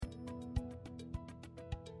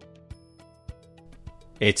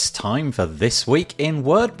It's time for This Week in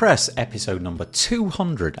WordPress, episode number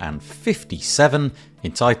 257,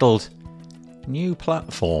 entitled New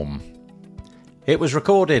Platform. It was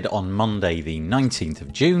recorded on Monday the 19th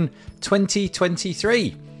of June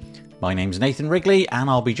 2023. My name's Nathan Wrigley and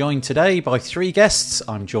I'll be joined today by three guests.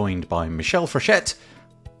 I'm joined by Michelle Frechette,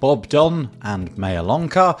 Bob Dunn and Maya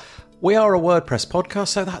Lonka. We are a WordPress podcast,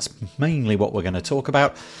 so that's mainly what we're going to talk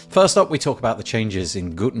about. First up, we talk about the changes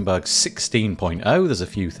in Gutenberg 16.0. There's a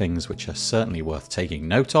few things which are certainly worth taking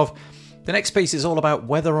note of. The next piece is all about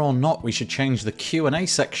whether or not we should change the Q&A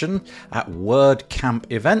section at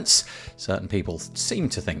WordCamp events. Certain people seem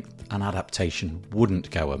to think an adaptation wouldn't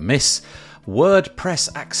go amiss.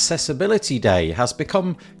 WordPress Accessibility Day has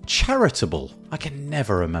become charitable. I can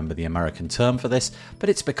never remember the American term for this, but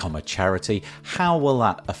it's become a charity. How will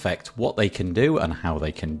that affect what they can do and how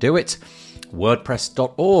they can do it?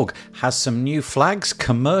 WordPress.org has some new flags.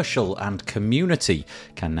 Commercial and community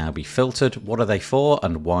can now be filtered. What are they for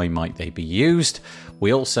and why might they be used?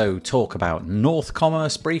 We also talk about North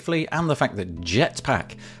Commerce briefly and the fact that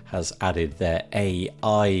Jetpack has added their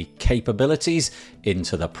AI capabilities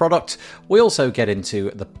into the product. We also get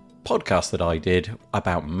into the podcast that I did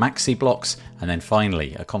about Maxi blocks, and then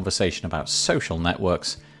finally a conversation about social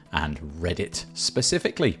networks and Reddit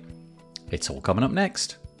specifically. It's all coming up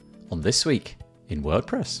next on This Week in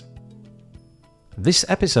WordPress. This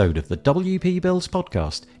episode of the WP Builds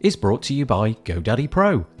podcast is brought to you by GoDaddy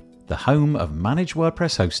Pro, the home of managed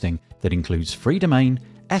WordPress hosting that includes free domain,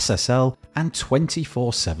 SSL, and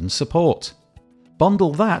 24/7 support.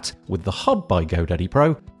 Bundle that with the Hub by GoDaddy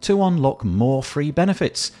Pro to unlock more free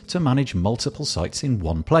benefits to manage multiple sites in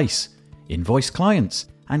one place, invoice clients,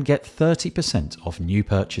 and get 30% off new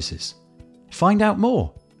purchases. Find out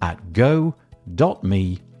more at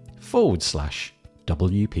go.me/WP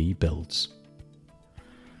Builds.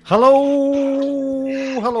 Hello.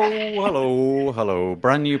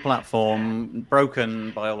 Brand new platform, broken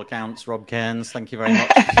by all accounts. Rob Cairns, thank you very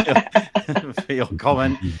much for your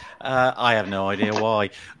comment. I have no idea why.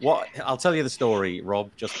 I'll tell you the story, Rob,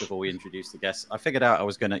 just before we introduce the guests. I figured out I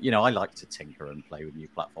was going to, I like to tinker and play with new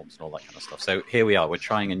platforms and all that kind of stuff. So here we are. We're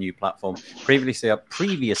trying a new platform.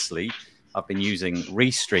 Previously, I've been using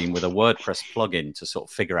Restream with a WordPress plugin to sort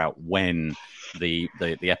of figure out when the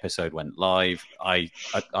episode went live. I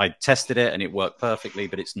tested it and it worked perfectly,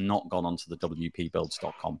 but it's not gone onto the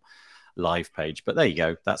wpbuilds.com live page. But there you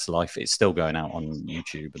go. That's life. It's still going out on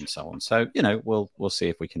YouTube and so on. So, we'll see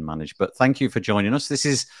if we can manage. But thank you for joining us. This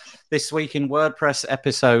is This Week in WordPress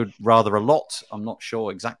episode rather a lot. I'm not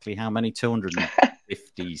sure exactly how many,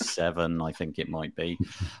 257, I think it might be.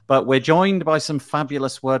 But we're joined by some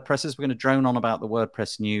fabulous WordPressers. We're going to drone on about the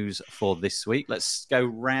WordPress news for this week. Let's go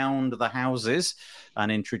round the houses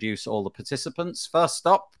and introduce all the participants. First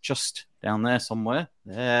up, just down there somewhere,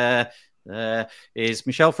 there is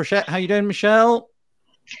Michelle Frechette. How you doing, Michelle?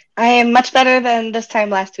 I am much better than this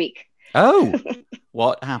time last week. Oh,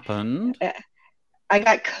 what happened? I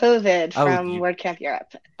got COVID from WordCamp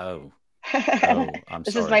Europe. I'm sorry.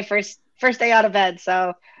 This is my first day out of bed,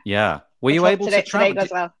 so yeah. Were you able to travel? Today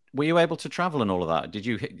goes well. Were you able to travel and all of that? Did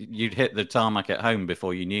you'd hit the tarmac at home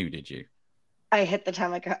before you knew? Did you? I hit the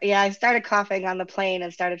tarmac. Yeah, I started coughing on the plane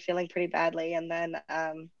and started feeling pretty badly, and then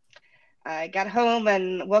I got home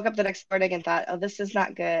and woke up the next morning and thought, "Oh, this is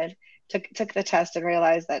not good." Took the test and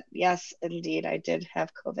realized that yes, indeed, I did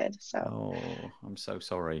have COVID. So, oh, I'm so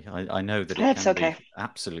sorry. I know that it can be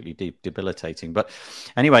absolutely debilitating. But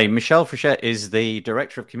anyway, Michelle Frechette is the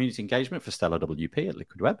Director of Community Engagement for Stellar WP at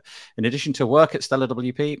Liquid Web. In addition to work at Stellar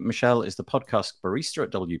WP, Michelle is the podcast barista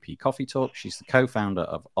at WP Coffee Talk. She's the co-founder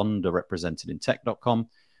of underrepresentedintech.com,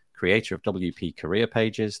 creator of WP Career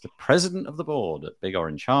Pages, the president of the board at Big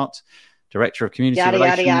Orange Heart, Director of Community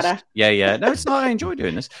Relations. Yada. Yeah. No, it's not. I enjoy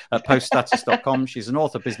doing this. At poststatus.com. She's an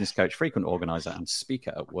author, business coach, frequent organizer, and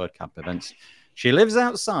speaker at WordCamp events. She lives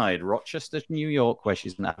outside Rochester, New York, where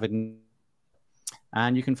she's an avid.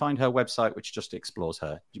 And you can find her website, which just explores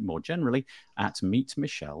her more generally, at Meet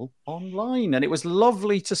Michelle Online. And it was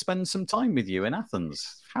lovely to spend some time with you in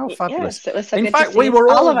Athens. How fabulous. Yes, it was so in fact, we were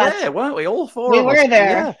all there, weren't we? All four of us. We were there.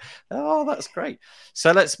 Yeah. Oh, that's great.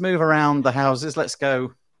 So let's move around the houses. Let's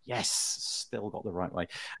go. Yes, still got the right way.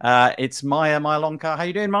 It's Maya Lonka. How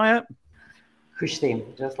you doing, Maya?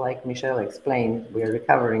 Christine, just like Michelle explained, we're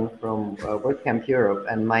recovering from WordCamp Europe,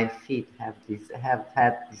 and my feet have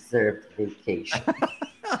had deserved vacation.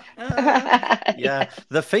 Yeah,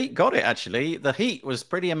 the feet got it actually. The heat was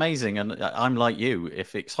pretty amazing, and I'm like you.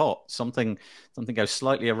 If it's hot, something goes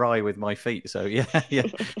slightly awry with my feet. So yeah, yeah.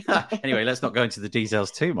 Anyway, let's not go into the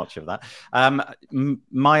details too much of that.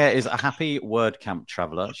 Maya is a happy WordCamp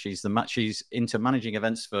traveler. She's into managing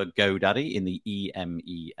events for GoDaddy in the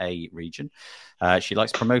EMEA region. She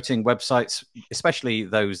likes promoting websites, especially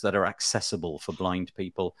those that are accessible for blind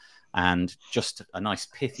people. And just a nice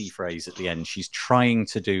pithy phrase at the end. She's trying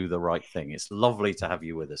to do the right thing. It's lovely to have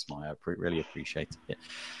you with us, Maya. Really appreciate it.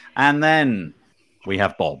 And then we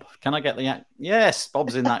have Bob. Can I get the... Yes,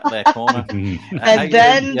 Bob's in that there corner. And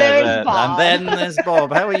then there's Bob. And then there's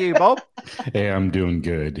Bob. How are you, Bob? Hey, I'm doing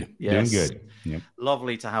good. Yes. Doing good. Yep.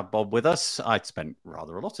 Lovely to have Bob with us. I spent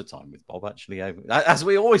rather a lot of time with Bob, actually, as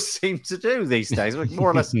we always seem to do these days. We're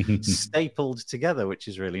more or less stapled together, which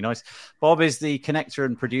is really nice. Bob is the connector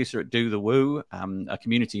and producer at Do the Woo, a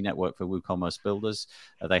community network for WooCommerce builders.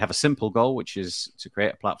 They have a simple goal, which is to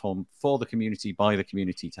create a platform for the community, by the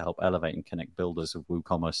community, to help elevate and connect builders of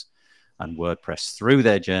WooCommerce and WordPress through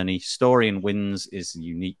their journey. Story and Wins is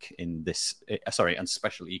unique in this, and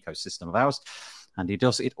special ecosystem of ours. And he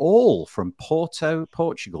does it all from Porto,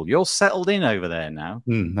 Portugal. You're settled in over there now.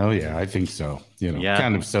 Oh, yeah, I think so.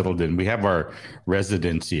 Kind of settled in. We have our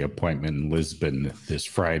residency appointment in Lisbon this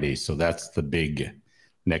Friday. So that's the big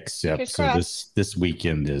next step. So this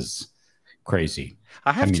weekend is crazy.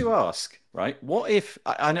 I have to ask, right? What if,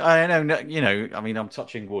 I know, I mean, I'm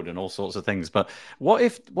touching wood and all sorts of things, but what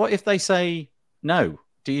if they say no?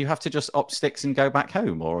 Do you have to just up sticks and go back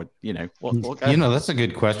home, or what that's a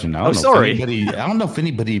good question. I don't know if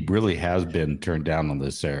anybody really has been turned down on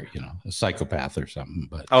this, a psychopath or something.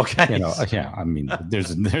 But okay, yeah. I mean,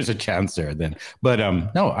 there's a chance there then. But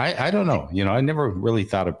no, I don't know. I never really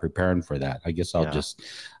thought of preparing for that. I guess I'll just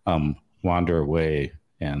wander away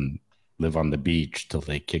and live on the beach till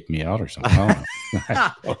they kick me out or something.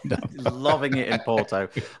 I don't know. Loving it in Porto.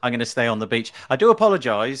 I'm going to stay on the beach. I do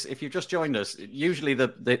apologize if you've just joined us. Usually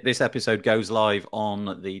this episode goes live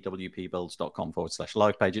on the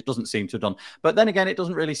wpbuilds.com/live page. It doesn't seem to have done. But then again, it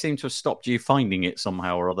doesn't really seem to have stopped you finding it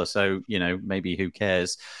somehow or other. So, maybe who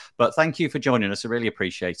cares? But thank you for joining us. I really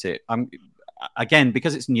appreciate it. Again,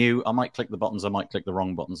 because it's new, I might click the buttons. I might click the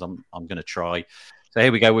wrong buttons. I'm going to try. So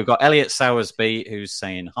here we go. We've got Elliot Sowersby who's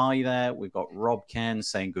saying hi there. We've got Rob Ken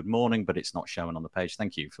saying good morning, but it's not showing on the page.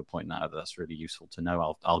 Thank you for pointing that out. That's really useful to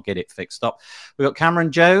know. I'll get it fixed up. We've got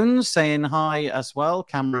Cameron Jones saying hi as well.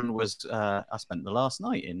 Cameron was I spent the last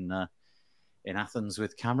night in Athens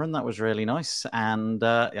with Cameron. That was really nice. And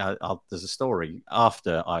there's a story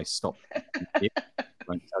after I stopped. I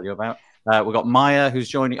won't tell you about. We've got Maya who's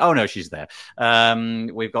joining. Oh, no, she's there.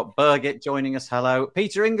 We've got Birgit joining us. Hello.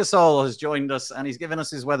 Peter Ingersoll has joined us, and he's given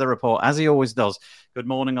us his weather report, as he always does. Good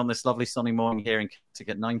morning on this lovely sunny morning here in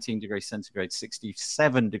Connecticut, 19 degrees centigrade,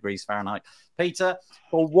 67 degrees Fahrenheit. Peter,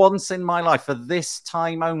 for once in my life, for this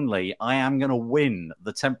time only, I am going to win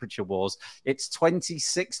the temperature wars. It's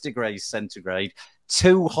 26 degrees centigrade.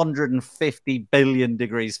 250 billion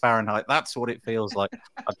degrees Fahrenheit. That's what it feels like.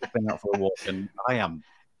 I've just been out for a walk, and I am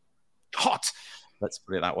hot. Let's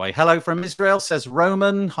put it that way. Hello from Israel, says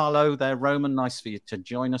Roman. Hello there, Roman. Nice for you to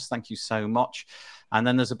join us. Thank you so much. And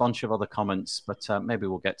then there's a bunch of other comments, but maybe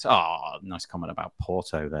we'll get to... nice comment about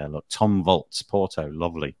Porto there. Look, Tom Volts, Porto,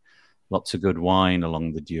 lovely. Lots of good wine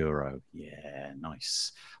along the Douro. Yeah,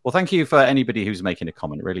 nice. Well, thank you for anybody who's making a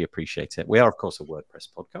comment. Really appreciate it. We are, of course, a WordPress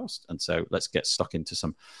podcast. And so let's get stuck into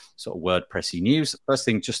some sort of WordPressy news. First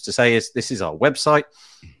thing just to say is this is our website,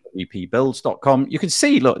 wpbuilds.com. You can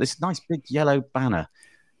see, look, this nice big yellow banner.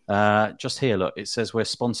 Just here, look, it says we're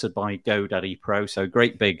sponsored by GoDaddy Pro. So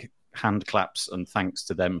great big hand claps and thanks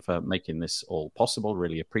to them for making this all possible.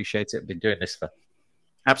 Really appreciate it. I've been doing this for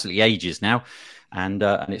absolutely ages now, and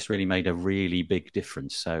it's really made a really big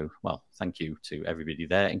difference. So, well, thank you to everybody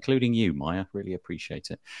there, including you, Maya. Really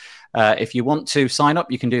appreciate it. If you want to sign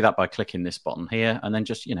up, you can do that by clicking this button here, and then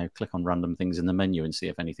just click on random things in the menu and see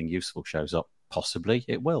if anything useful shows up. Possibly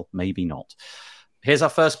it will, maybe not. Here's our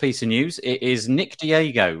first piece of news. It is Nick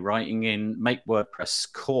Diego writing in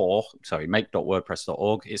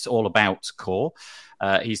make.wordpress.org. It's all about core.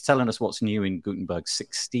 He's telling us what's new in Gutenberg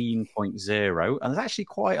 16.0. And there's actually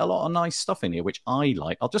quite a lot of nice stuff in here, which I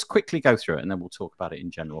like. I'll just quickly go through it and then we'll talk about it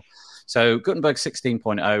in general. So Gutenberg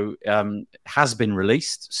 16.0 has been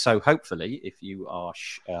released. So hopefully, if you are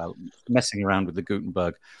messing around with the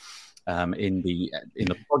Gutenberg in the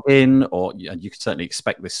plugin, or you can certainly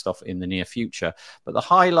expect this stuff in the near future. But the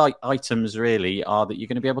highlight items really are that you're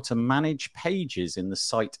going to be able to manage pages in the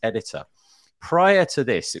site editor. Prior to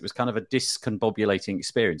this, it was kind of a discombobulating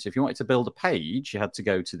experience. If you wanted to build a page, you had to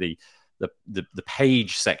go to the the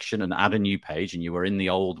page section and add a new page, and you were in the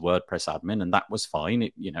old WordPress admin, and that was fine.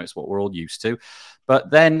 It's what we're all used to.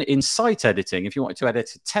 But then in site editing, if you wanted to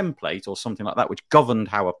edit a template or something like that, which governed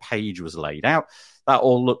how a page was laid out, that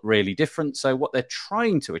all looked really different. So what they're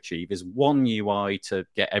trying to achieve is one UI to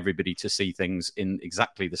get everybody to see things in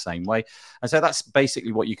exactly the same way. And so that's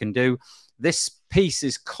basically what you can do. This piece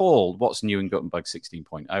is called What's New in Gutenberg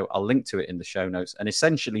 16.0. I'll link to it in the show notes. And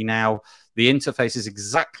essentially now the interface is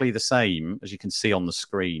exactly the same as you can see on the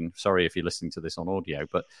screen. Sorry if you're listening to this on audio,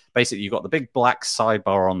 but basically you've got the big black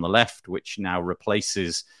sidebar on the left, which now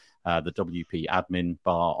replaces the WP admin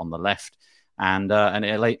bar on the left. And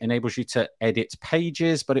it enables you to edit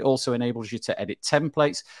pages, but it also enables you to edit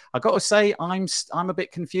templates. I've got to say, I'm a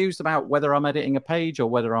bit confused about whether I'm editing a page or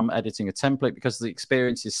whether I'm editing a template, because the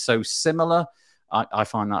experience is so similar. I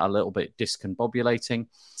find that a little bit discombobulating.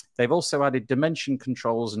 They've also added dimension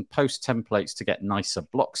controls and post templates to get nicer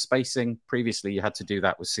block spacing. Previously, you had to do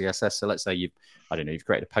that with CSS. So let's say you've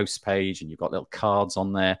created a post page and you've got little cards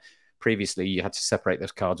on there. Previously, you had to separate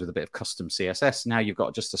those cards with a bit of custom CSS. Now you've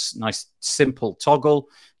got just a nice, simple toggle.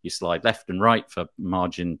 You slide left and right for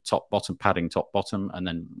margin, top, bottom, padding, top, bottom, and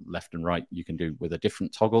then left and right you can do with a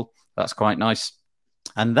different toggle. That's quite nice.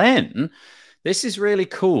 And then this is really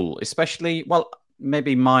cool, especially, well,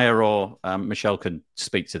 maybe Maya or Michelle can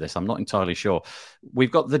speak to this. I'm not entirely sure.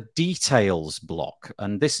 We've got the details block,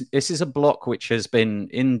 and this is a block which has been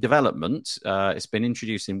in development. It's been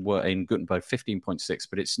introduced in Gutenberg 15.6,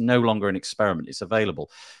 but it's no longer an experiment. It's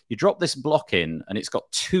available. You drop this block in, and it's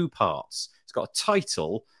got two parts. It's got a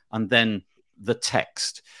title and then the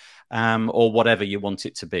text, or whatever you want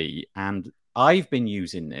it to be. And I've been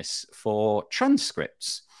using this for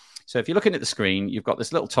transcripts. So if you're looking at the screen, you've got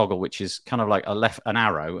this little toggle, which is kind of like an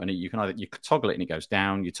arrow, and you toggle it and it goes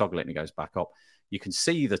down, you toggle it and it goes back up. You can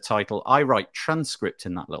see the title. I write transcript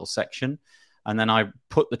in that little section, and then I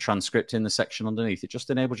put the transcript in the section underneath. It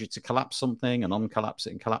just enables you to collapse something and uncollapse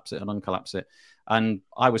it and collapse it and uncollapse it. And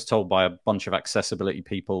I was told by a bunch of accessibility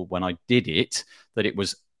people when I did it that it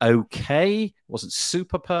was okay. It wasn't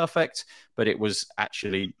super perfect, but it was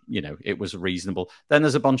actually, it was reasonable. Then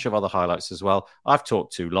there's a bunch of other highlights as well. I've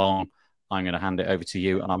talked too long. I'm going to hand it over to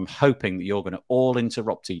you, and I'm hoping that you're going to all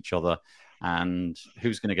interrupt each other. And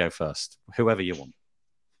who's going to go first? Whoever you want.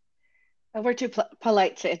 We're too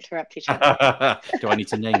polite to interrupt each other. Do I need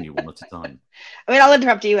to name you one at a time? I mean, I'll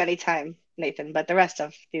interrupt you anytime, Nathan, but the rest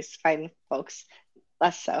of these fine folks,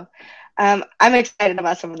 less so. I'm excited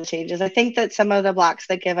about some of the changes. I think that some of the blocks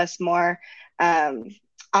that give us more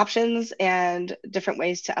options and different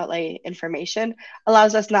ways to outlay information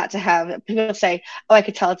allows us not to have people say, oh, I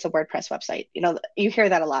could tell it's a WordPress website. You hear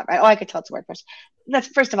that a lot, right? Oh, I could tell it's a WordPress. That's,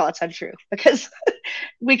 first of all, it's untrue, because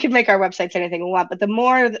we can make our websites anything we want, but the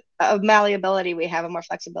more of malleability we have and more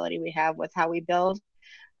flexibility we have with how we build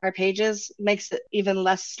our pages makes it even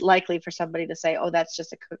less likely for somebody to say, oh, that's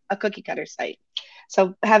just a cookie cutter site.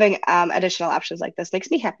 So having additional options like this makes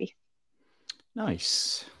me happy.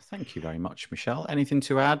 Nice. Thank you very much, Michelle. Anything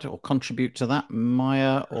to add or contribute to that,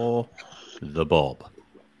 Maya or the Bob?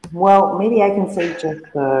 Well, maybe I can say just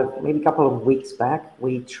maybe a couple of weeks back,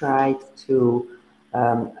 we tried to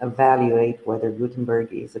evaluate whether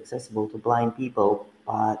Gutenberg is accessible to blind people,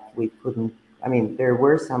 but we couldn't. I mean, there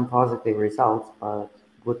were some positive results, but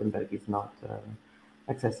Gutenberg is not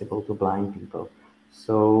accessible to blind people.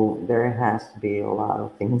 So there has to be a lot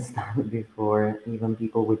of things done before even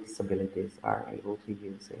people with disabilities are able to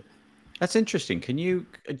use it. That's interesting.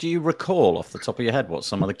 Do you recall off the top of your head what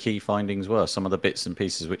some of the key findings were, some of the bits and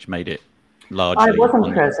pieces which made it largely? I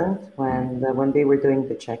wasn't present when they were doing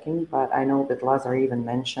the checking, but I know that Lazar even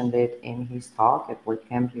mentioned it in his talk at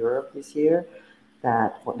WordCamp Europe this year,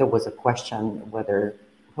 that there was a question whether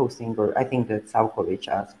hosting, or I think that Savkovic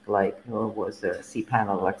asked, was the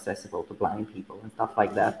cPanel accessible to blind people and stuff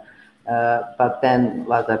like that. But then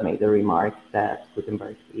Lazar made a remark that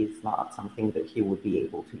Gutenberg is not something that he would be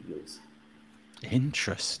able to use.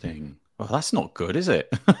 Interesting. Well, that's not good, is it?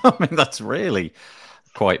 I mean, that's really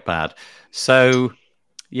quite bad. So,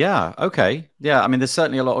 yeah, okay. Yeah, I mean, there's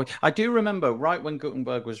certainly a lot of... I do remember right when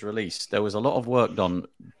Gutenberg was released, there was a lot of work done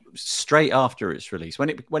straight after its release. When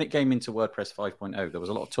it came into WordPress 5.0, there was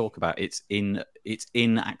a lot of talk about its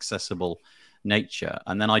inaccessible nature.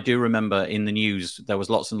 And then I do remember in the news, there was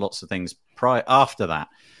lots and lots of things after that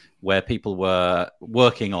where people were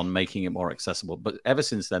working on making it more accessible. But ever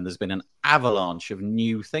since then, there's been an avalanche of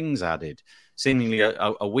new things added seemingly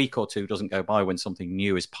a week or two doesn't go by when something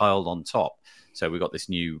new is piled on top. So we've got this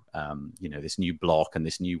new, this new block and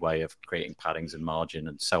this new way of creating paddings and margin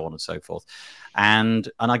and so on and so forth. And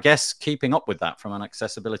I guess keeping up with that from an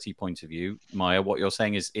accessibility point of view, Maya, what you're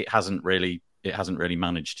saying is it hasn't really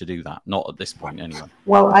managed to do that, not at this point anyway.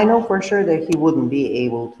 Well, I know for sure that he wouldn't be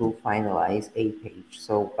able to finalize a page.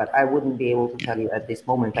 So, but I wouldn't be able to tell you at this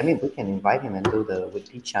moment. I mean, we can invite him and do with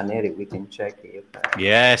Pictionary. We can check if.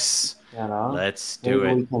 Yes. Let's do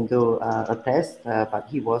it. We can do a test, but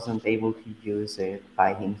he wasn't able to use it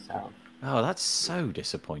by himself. Oh, that's so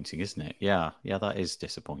disappointing, isn't it? Yeah, that is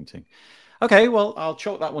disappointing. Okay, well, I'll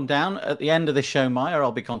chalk that one down. At the end of this show, Maya,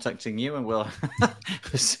 I'll be contacting you, and we'll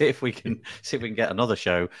see if we can get another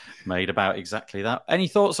show made about exactly that. Any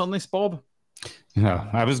thoughts on this, Bob? No,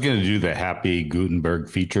 I was going to do the Happy Gutenberg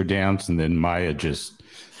feature dance, and then Maya just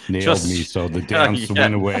nailed me, so the dance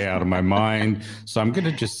went away out of my mind. So I'm going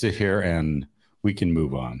to just sit here, and we can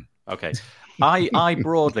move on. Okay. I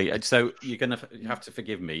broadly, so you're going to have to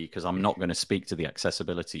forgive me because I'm not going to speak to the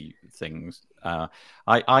accessibility things. I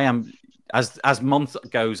am, as month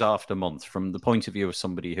goes after month, from the point of view of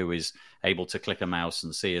somebody who is able to click a mouse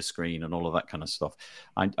and see a screen and all of that kind of stuff,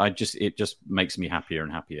 it just makes me happier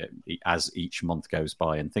and happier as each month goes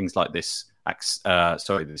by. And things like this,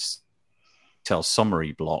 this tell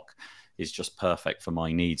summary block is just perfect for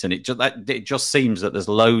my needs. And it just seems that there's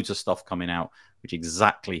loads of stuff coming out which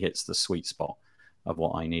exactly hits the sweet spot of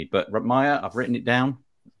what I need. But Maya, I've written it down.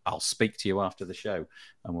 I'll speak to you after the show,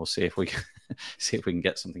 and we'll see if we can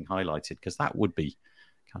get something highlighted, because that would be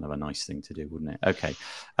kind of a nice thing to do, wouldn't it? Okay,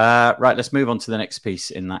 right. Let's move on to the next piece.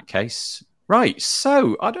 In that case, right.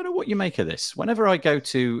 So I don't know what you make of this. Whenever I go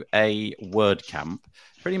to a WordCamp,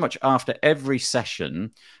 pretty much after every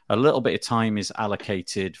session, a little bit of time is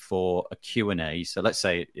allocated for a Q&A. So let's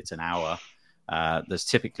say it's an hour. There's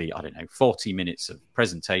typically, 40 minutes of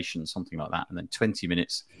presentation, something like that. And then 20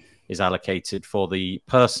 minutes is allocated for the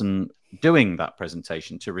person doing that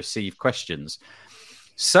presentation to receive questions.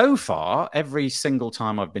 So far, every single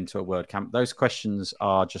time I've been to a WordCamp, those questions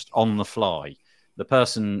are just on the fly. The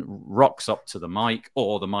person rocks up to the mic,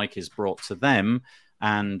 or the mic is brought to them,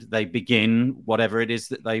 and they begin whatever it is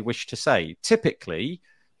that they wish to say. Typically,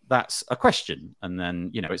 that's a question, and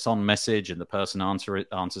then it's on message, and the person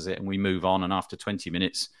answers it, and we move on. And after 20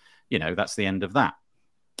 minutes, that's the end of that.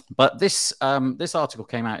 But this article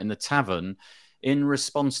came out in the Tavern in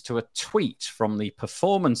response to a tweet from the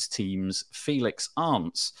performance team's Felix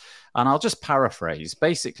Arntz, and I'll just paraphrase.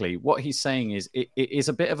 Basically, what he's saying is it is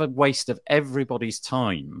a bit of a waste of everybody's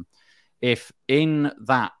time if in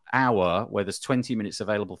that hour where there's 20 minutes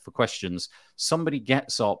available for questions, somebody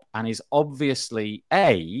gets up and is obviously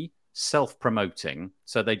self-promoting.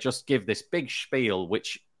 So they just give this big spiel,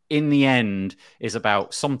 which in the end is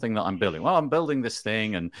about something that I'm building. Well, I'm building this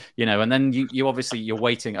thing, and and then you obviously you're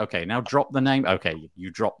waiting. Okay, now drop the name. Okay,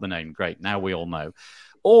 you drop the name. Great. Now we all know.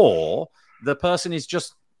 Or the person is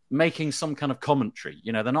just making some kind of commentary.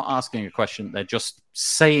 They're not asking a question. They're just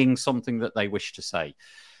saying something that they wish to say.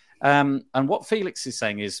 And what Felix is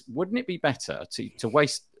saying is, wouldn't it be better to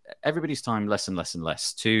waste everybody's time less and less and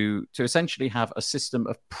less to essentially have a system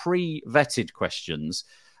of pre-vetted questions?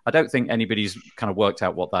 I don't think anybody's kind of worked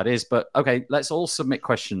out what that is, but okay, let's all submit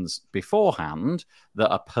questions beforehand that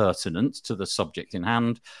are pertinent to the subject in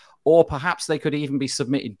hand, or perhaps they could even be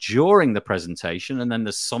submitted during the presentation, and then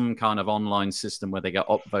there's some kind of online system where they get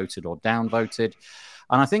upvoted or downvoted.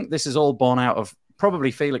 And I think this is all born out of probably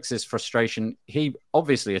Felix's frustration. He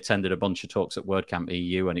obviously attended a bunch of talks at WordCamp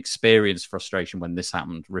EU and experienced frustration when this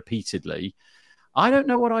happened repeatedly. I don't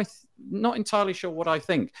know not entirely sure what I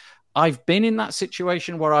think. I've been in that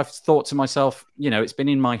situation where I've thought to myself, it's been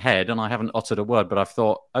in my head and I haven't uttered a word, but I've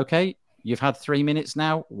thought, okay, you've had 3 minutes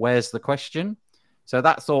now. Where's the question? So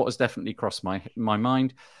that thought has definitely crossed my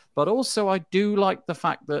mind. But also I do like the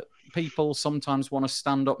fact that people sometimes want to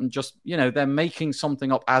stand up and just, they're making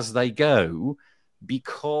something up as they go,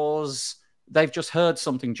 because they've just heard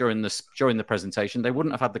something during the presentation. They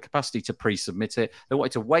wouldn't have had the capacity to pre-submit it. They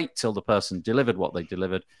wanted to wait till the person delivered what they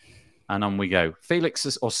delivered, and on we go.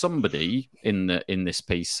 Felix or somebody in this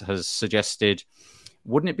piece has suggested,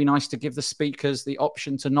 wouldn't it be nice to give the speakers the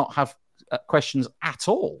option to not have questions at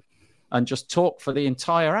all and just talk for the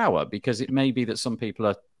entire hour? Because it may be that some people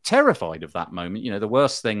are terrified of that moment. The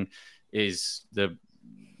worst thing is the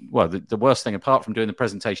worst thing, apart from doing the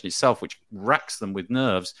presentation itself, which racks them with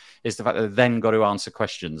nerves, is the fact that they've then got to answer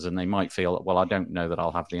questions, and they might feel, well, I don't know that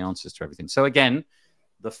I'll have the answers to everything. So again,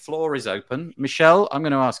 the floor is open. Michelle, I'm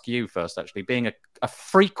going to ask you first, actually. Being a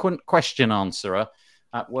frequent question answerer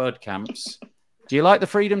at WordCamps, Do you like the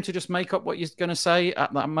freedom to just make up what you're going to say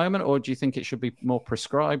at that moment, or do you think it should be more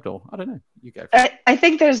prescribed? Or I don't know. You go. I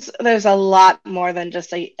think there's a lot more than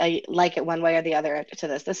just a like it one way or the other to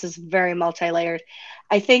this. This is very multi-layered.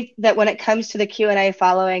 I think that when it comes to the Q&A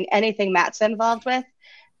following anything Matt's involved with,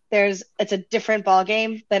 it's a different ball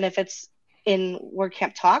game than if it's in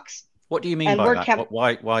WordCamp talks. What do you mean by that?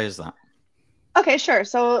 Why is that? Okay, sure.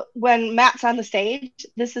 So when Matt's on the stage,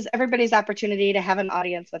 this is everybody's opportunity to have an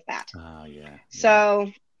audience with Matt. Yeah. So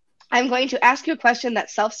I'm going to ask you a question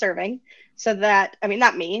that's self-serving, so that, I mean,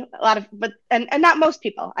 not me, and not most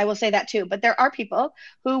people, I will say that too, but there are people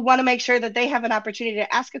who want to make sure that they have an opportunity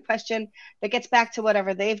to ask a question that gets back to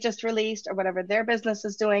whatever they've just released or whatever their business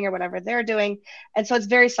is doing or whatever they're doing. And so it's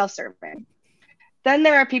very self-serving. Then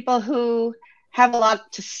there are people who have a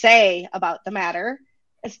lot to say about the matter.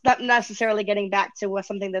 It's not necessarily getting back to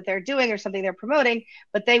something that they're doing or something they're promoting,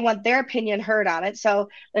 but they want their opinion heard on it. So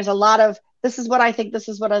there's a lot of, this is what I think, this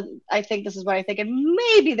is what I think, this is what I think. And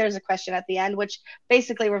maybe there's a question at the end, which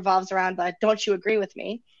basically revolves around, but don't you agree with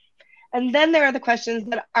me? And then there are the questions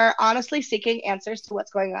that are honestly seeking answers to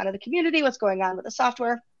what's going on in the community, what's going on with the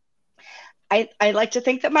software. I like to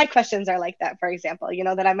think that my questions are like that, for example,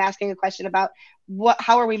 that I'm asking a question about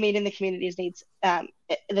how are we meeting the community's needs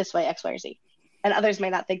this way, X, Y, or Z. And others may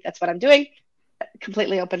not think that's what I'm doing.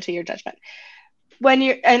 Completely open to your judgment.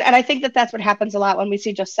 And I think that that's what happens a lot when we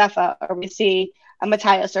see Josefa or we see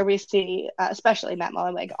Matthias or we see especially Matt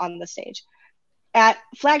Mullenweg on the stage. At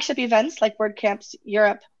flagship events like WordCamps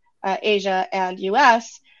Europe, Asia, and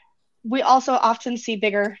US, we also often see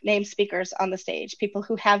bigger name speakers on the stage, people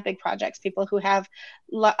who have big projects, people who have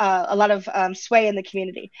a lot of sway in the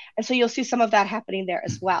community. And so you'll see some of that happening there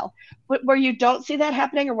as well. Where you don't see that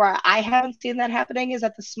happening, or where I haven't seen that happening, is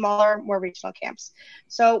at the smaller, more regional camps.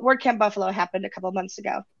 So WordCamp Buffalo happened a couple of months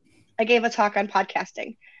ago. I gave a talk on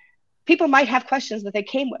podcasting. People might have questions that they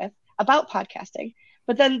came with about podcasting,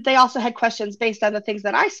 but then they also had questions based on the things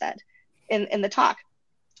that I said in the talk.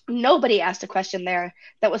 Nobody asked a question there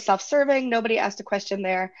that was self-serving. Nobody asked a question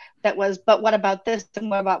there that was, but what about this? And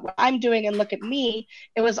what about what I'm doing? And look at me.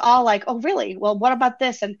 It was all like, oh, really? Well, what about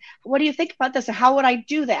this? And what do you think about this? And how would I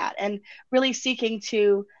do that? And really seeking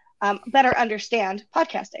to better understand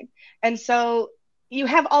podcasting. And so you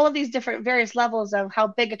have all of these different various levels of how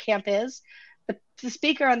big a camp is. The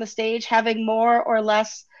speaker on the stage having more or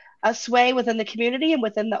less a sway within the community and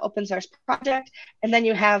within the open source project. And then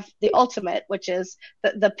you have the ultimate, which is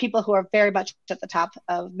the people who are very much at the top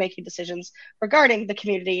of making decisions regarding the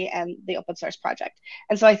community and the open source project.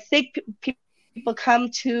 And so I think people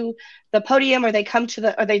come to the podium, or they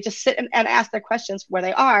just sit and ask their questions where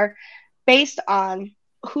they are based on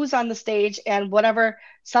who's on the stage and whatever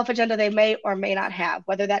self-agenda they may or may not have,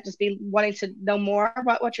 whether that just be wanting to know more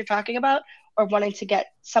about what you're talking about or wanting to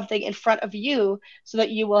get something in front of you so that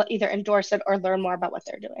you will either endorse it or learn more about what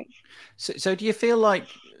they're doing. So do you feel like,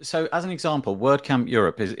 so as an example, WordCamp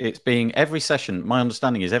Europe, it's being every session, my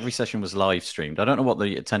understanding is every session was live streamed. I don't know what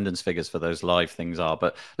the attendance figures for those live things are,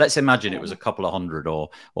 but let's imagine it was a couple of hundred or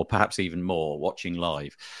perhaps even more watching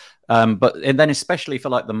live. And then especially for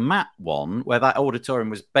like the Matt one, where that auditorium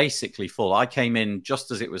was basically full. I came in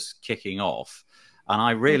just as it was kicking off, and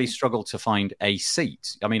I really struggled to find a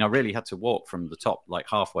seat. I mean, I really had to walk from the top like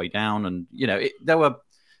halfway down, and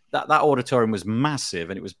that auditorium was massive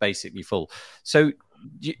and it was basically full. So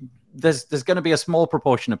there's going to be a small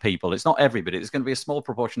proportion of people. It's not everybody. There's going to be a small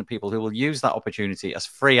proportion of people who will use that opportunity as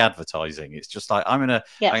free advertising. It's just like, I'm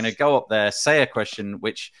going to go up there, say a question,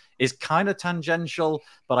 which is kind of tangential,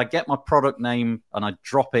 but I get my product name and I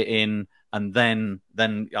drop it in and then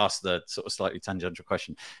ask the sort of slightly tangential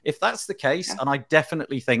question. If that's the case, and I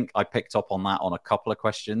definitely think I picked up on that on a couple of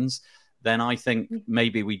questions, then I think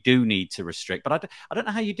maybe we do need to restrict. But I don't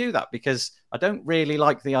know how you do that, because I don't really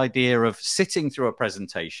like the idea of sitting through a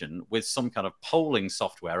presentation with some kind of polling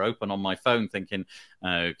software open on my phone thinking,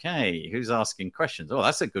 okay, who's asking questions? Oh,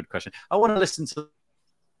 that's a good question. I want to listen to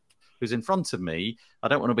who's in front of me. I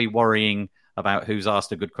don't want to be worrying about who's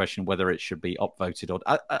asked a good question, whether it should be upvoted or...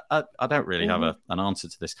 I don't really have an answer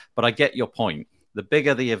to this, but I get your point. The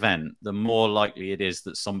bigger the event, the more likely it is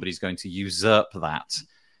that somebody's going to usurp that.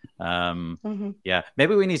 Yeah,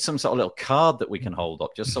 maybe we need some sort of little card that we can hold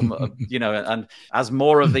up, just some and as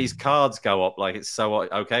more of these cards go up, like, it's so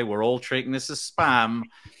okay, we're all treating this as spam,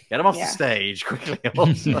 get them off the stage quickly.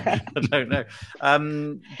 I don't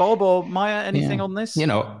know. Bob or Maya, anything on this?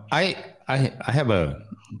 I have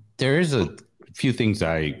there is a few things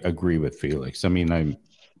I agree with Felix. I mean,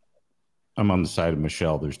 I'm on the side of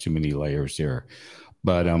Michelle. There's too many layers here,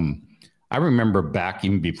 but I remember back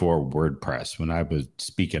even before WordPress when I would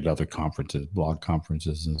speak at other conferences, blog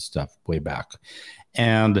conferences and stuff way back.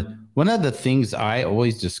 And one of the things I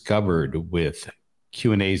always discovered with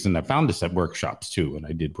Q&As, and I found this at workshops too, and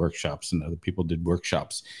I did workshops and other people did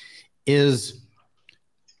workshops, is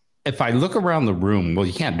if I look around the room, well,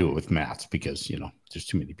 you can't do it with maths because, there's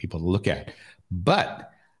too many people to look at.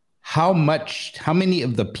 But how many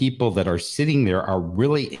of the people that are sitting there are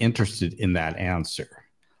really interested in that answer?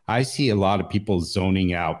 I see a lot of people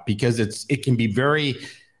zoning out because it can be very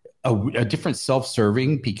a different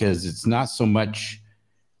self-serving, because it's not so much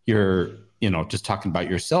you're just talking about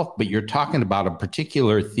yourself, but you're talking about a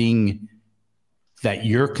particular thing that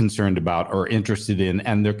you're concerned about or interested in,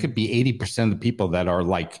 and there could be 80% of the people that are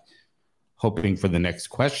like hoping for the next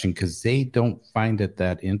question because they don't find it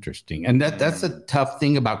that interesting. And that's a tough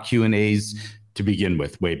thing about Q&As to begin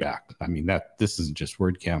with way back. I mean, this isn't just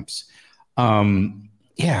WordCamps.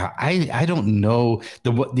 I don't know.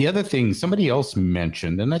 The other thing somebody else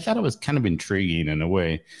mentioned, and I thought it was kind of intriguing in a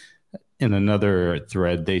way, in another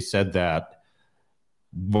thread, they said that,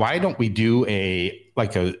 why don't we do a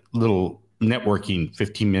little networking,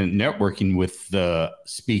 15-minute networking with the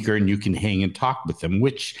speaker, and you can hang and talk with them,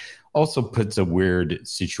 which also puts a weird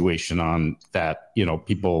situation on that,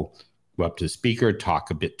 people go up to the speaker,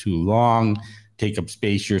 talk a bit too long, take up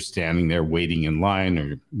space, you're standing there waiting in line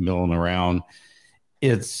or milling around.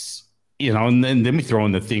 It's, and then we throw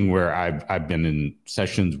in the thing where I've been in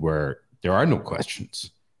sessions where there are no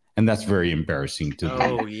questions. And that's very embarrassing to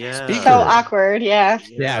the speaker. So awkward, yeah.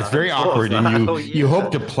 Yeah, it's very awkward. And you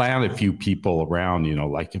hope to plan a few people around,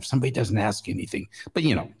 like if somebody doesn't ask anything. But,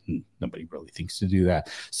 nobody really thinks to do that.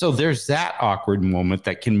 So there's that awkward moment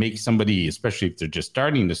that can make somebody, especially if they're just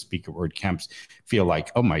starting to speak at WordCamps, feel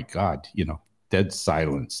like, oh, my God, dead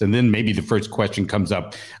silence. And then maybe the first question comes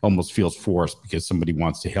up, almost feels forced because somebody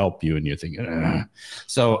wants to help you and you're thinking, ugh.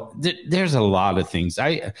 So there's a lot of things.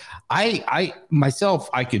 I myself,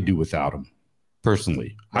 I could do without them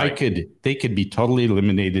personally. Right. They could be totally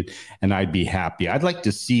eliminated and I'd be happy. I'd like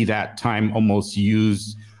to see that time almost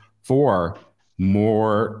used for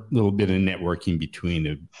more little bit of networking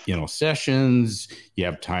between sessions. You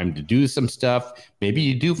have time to do some stuff. Maybe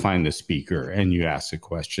you do find the speaker and you ask a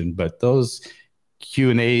question, but those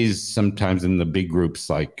Q&As sometimes in the big groups,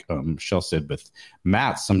 like Michelle said with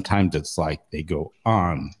Matt, sometimes it's like they go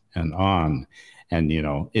on and on, and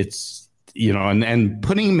it's and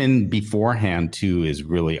putting them in beforehand too is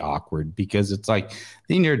really awkward, because it's like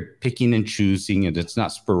then you're picking and choosing, and it's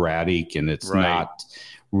not sporadic, and it's not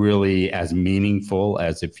really as meaningful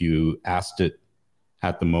as if you asked it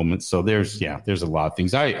at the moment. So there's a lot of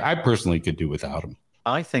things I personally could do without them.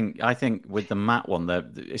 I think with the Matt one,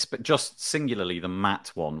 it's just singularly the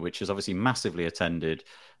Matt one, which is obviously massively attended,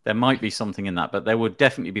 there might be something in that, but there would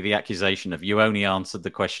definitely be the accusation of you only answered the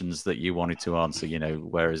questions that you wanted to answer,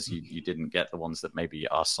 whereas you didn't get the ones that maybe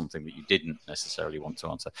asked something that you didn't necessarily want to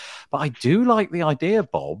answer. But I do like the idea,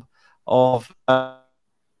 Bob, of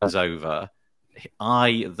over.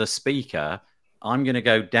 The speaker, I'm going to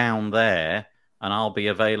go down there and I'll be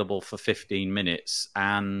available for 15 minutes.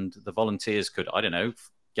 And the volunteers could, I don't know,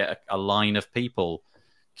 get a line of people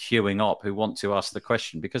queuing up who want to ask the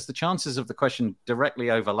question, because the chances of the question directly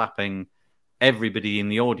overlapping everybody in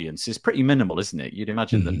the audience is pretty minimal, isn't it? You'd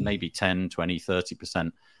imagine that maybe 10, 20,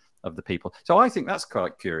 30% of the people. So I think that's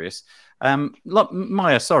quite curious. Look,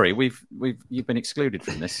 Maya, sorry, you've been excluded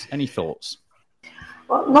from this. Any thoughts?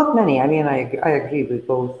 Well, not many. I mean, I agree with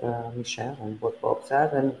both Michelle and what Bob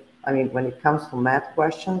said. And I mean, when it comes to math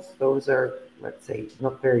questions, those are, let's say,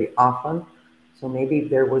 not very often. So maybe if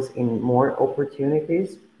there was in more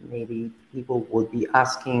opportunities, maybe people would be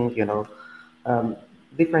asking,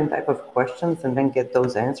 different type of questions and then get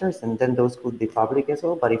those answers, and then those could be public as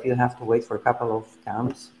well. But if you have to wait for a couple of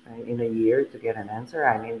camps in a year to get an answer,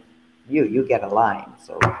 I mean, you get a line.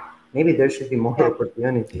 So maybe there should be more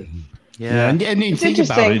opportunity. Yeah, and think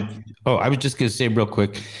about it. Oh, I was just going to say real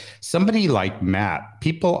quick, somebody like Matt,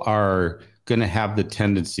 people are going to have the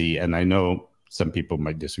tendency, and I know some people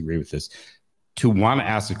might disagree with this, to want to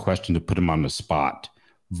ask a question to put them on the spot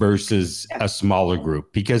versus a smaller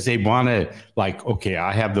group, because they want to, like, okay,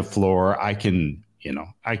 I have the floor. I can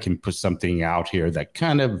put something out here that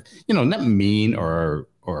kind of, not mean or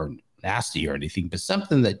nasty or anything, but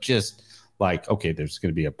something that just like, okay, there's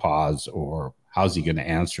going to be a pause, or how's he going to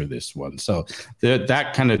answer this one? So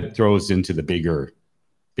that kind of throws into the bigger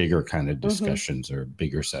kind of discussions or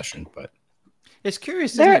bigger session. But it's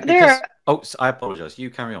curious, isn't it? I apologize. You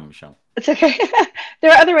carry on, Michelle. It's okay.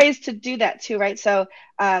 There are other ways to do that too, right? So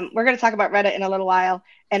we're going to talk about Reddit in a little while.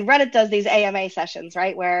 And Reddit does these AMA sessions,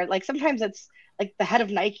 right? Where like sometimes it's like the head of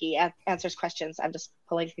Nike answers questions. I'm just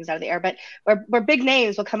pulling things out of the air, but where big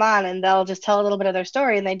names will come on and they'll just tell a little bit of their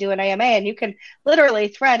story, and they do an AMA, and you can literally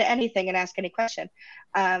thread anything and ask any question.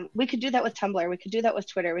 We could do that with Tumblr. We could do that with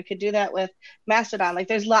Twitter. We could do that with Mastodon. Like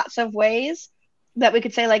there's lots of ways that we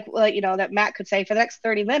could say, like, well, that Matt could say for the next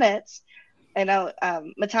 30 minutes,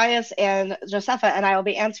 Matthias and Josefa and I will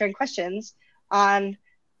be answering questions on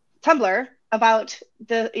Tumblr about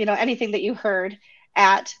anything that you heard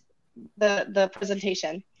at the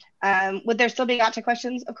presentation. Would there still be gotcha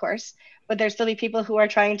questions? Of course. Would there still be people who are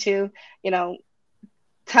trying to,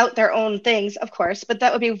 tout their own things? Of course. But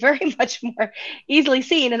that would be very much more easily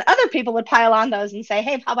seen. And other people would pile on those and say,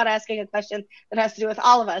 hey, how about asking a question that has to do with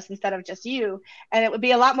all of us instead of just you? And it would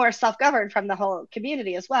be a lot more self-governed from the whole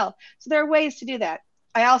community as well. So there are ways to do that.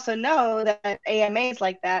 I also know that AMAs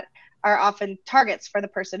like that are often targets for the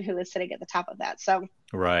person who is sitting at the top of that. So,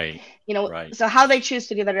 right. So how they choose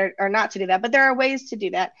to do that or not to do that, but there are ways to do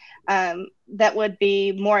that that would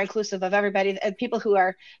be more inclusive of everybody, and people who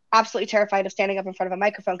are absolutely terrified of standing up in front of a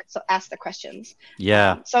microphone can still ask the questions.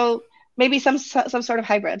 Yeah. So maybe some sort of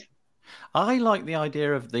hybrid. I like the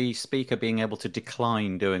idea of the speaker being able to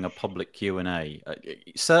decline doing a public Q&A.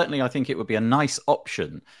 Certainly, I think it would be a nice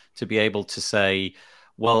option to be able to say,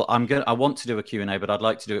 well, I want to do a Q&A, but I'd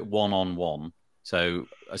like to do it one-on-one. So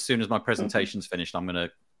as soon as my presentation's finished, I'm going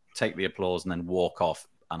to take the applause and then walk off,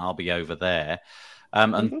 and I'll be over there.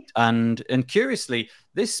 And curiously,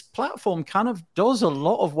 this platform kind of does a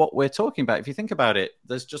lot of what we're talking about. If you think about it,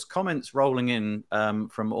 there's just comments rolling in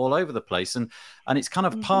from all over the place, and it's kind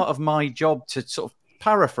of part of my job to sort of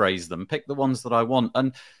paraphrase them, pick the ones that I want,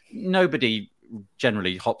 and nobody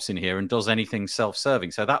generally hops in here and does anything self-serving,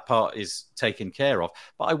 so that part is taken care of.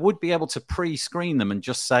 But I would be able to pre-screen them and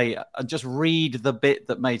just say, just read the bit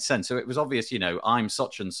that made sense. So it was obvious, I'm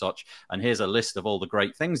such and such, and here's a list of all the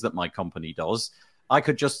great things that my company does. I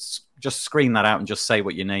could just screen that out and just say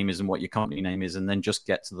what your name is and what your company name is, and then just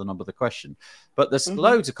get to the number of the question. But there's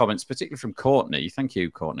loads of comments, particularly from Courtney. Thank you,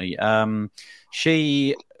 Courtney.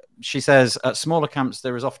 She says, at smaller camps,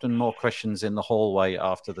 there is often more questions in the hallway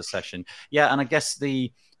after the session. Yeah, and I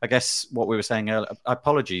guess what we were saying earlier,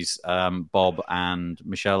 apologies, Bob and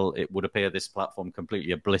Michelle, it would appear this platform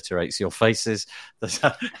completely obliterates your faces.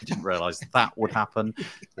 I didn't realise that would happen.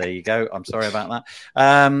 There you go. I'm sorry about that.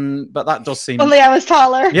 But that does seem... Only I was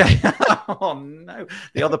taller. Yeah. Oh, no.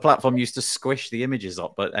 The other platform used to squish the images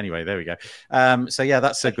up. But anyway, there we go. So, yeah,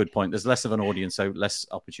 that's a good point. There's less of an audience, so less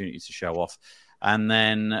opportunity to show off. And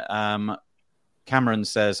then Cameron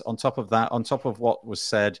says, on top of what was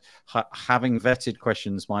said, having vetted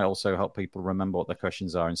questions might also help people remember what the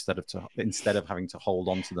questions are instead of having to hold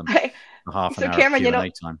on to them for half an hour Cameron, Q&A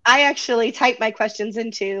time. I actually type my questions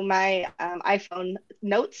into my iPhone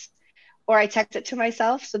notes, or I text it to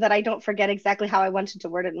myself so that I don't forget exactly how I wanted to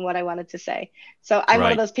word it and what I wanted to say. So I'm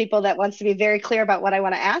one of those people that wants to be very clear about what I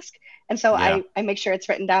want to ask. And so I make sure it's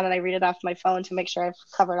written down and I read it off my phone to make sure I've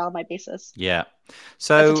covered all my bases. Yeah.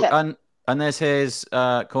 So, and there's his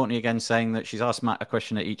Courtney again saying that she's asked Matt a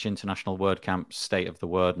question at each international WordCamp, state of the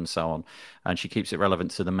word and so on. And she keeps it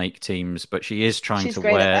relevant to the make teams, but she is trying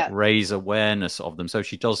to raise awareness of them. So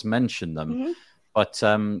she does mention them. But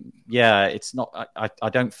it's not. I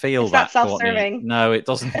don't feel it's that. Not self-serving. Courtney. No, it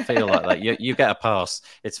doesn't feel like that. You get a pass.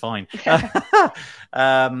 It's fine.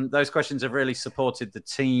 Those questions have really supported the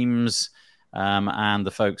teams and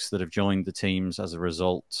the folks that have joined the teams as a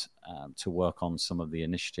result to work on some of the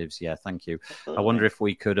initiatives. Yeah, thank you. Absolutely. I wonder if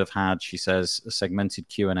we could have had, she says, a segmented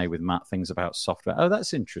Q&A with Matt, things about software. Oh,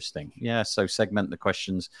 that's interesting. Yeah, so segment the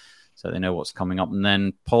questions so they know what's coming up. And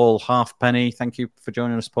then Paul Halfpenny, thank you for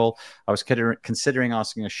joining us, Paul. I was considering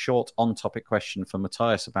asking a short on-topic question for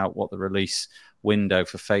Matthias about what the release window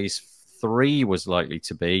for Phase 3 was likely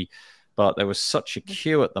to be, but there was such a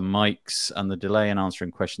queue at the mics and the delay in answering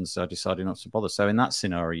questions, so I decided not to bother. So in that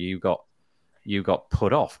scenario, you got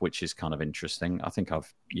put off, which is kind of interesting. I think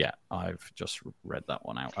I've just read that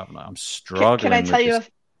one out, haven't I? I'm struggling Can I tell with you this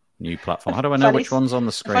new platform. How do I know which one's on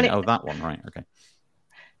the screen? Oh, that one, right? Okay.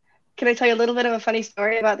 Can I tell you a little bit of a funny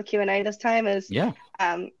story about the Q&A this time?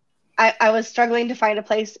 I was struggling to find a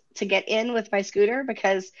place to get in with my scooter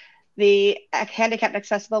because the handicapped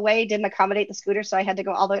accessible way didn't accommodate the scooter, so I had to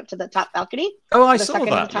go all the way up to the top balcony. Oh, I saw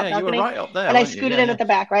that. Yeah, you were right up there. And I scooted in at the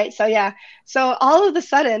back, right? So, yeah. So all of a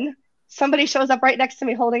sudden, somebody shows up right next to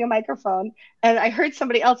me holding a microphone, and I heard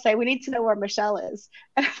somebody else say, "We need to know where Michelle is."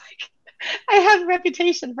 And I'm like, I have a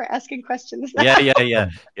reputation for asking questions. Yeah. You're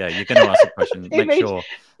going to ask a question. Make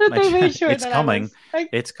sure it's coming.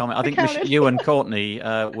 It's coming. I think you and Courtney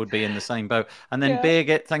would be in the same boat. And then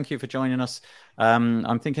Birgit, thank you for joining us.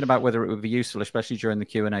 I'm thinking about whether it would be useful, especially during the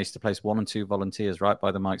Q&As, to place 1 and 2 volunteers right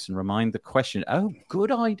by the mics and remind the question. Oh,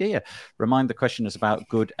 good idea. Remind the questioners about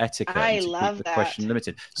good etiquette I and to love keep the that. question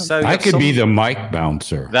limited. So I could be the mic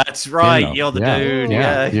bouncer. That's right. You're the dude.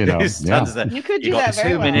 Yeah. Who stands there. You could You do got that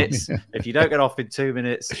very 2 well. minutes. If you don't get off in 2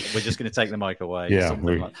 minutes, we're just going to take the mic away. Yeah,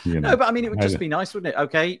 Something like you know. No, but I mean, it would just be nice, wouldn't it?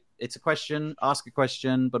 Okay, it's a question. Ask a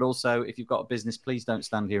question. But also, if you've got a business, please don't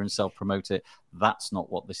stand here and self-promote it. That's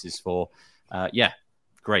not what this is for. Yeah,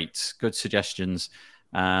 great. Good suggestions.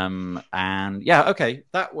 And yeah, okay,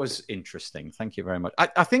 that was interesting. Thank you very much.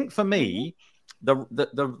 I think for me,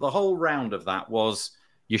 the whole round of that was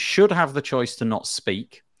you should have the choice to not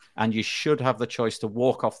speak, and you should have the choice to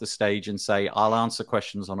walk off the stage and say, I'll answer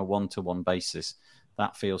questions on a one-to-one basis.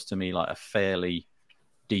 That feels to me like a fairly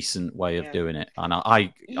decent way of doing it. And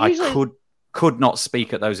I could not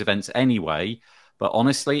speak at those events anyway. But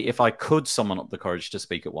honestly, if I could summon up the courage to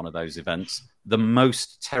speak at one of those events, the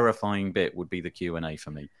most terrifying bit would be the Q&A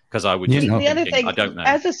for me, because I would just the other thing, I don't know.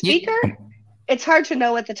 As a speaker, it's hard to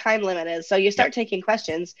know what the time limit is. So you start taking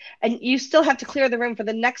questions, and you still have to clear the room for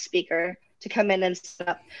the next speaker to come in and set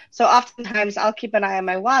up. So oftentimes I'll keep an eye on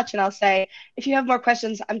my watch, and I'll say, if you have more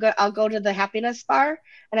questions, I'll go to the happiness bar,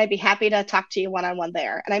 and I'd be happy to talk to you one-on-one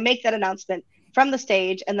there. And I make that announcement from the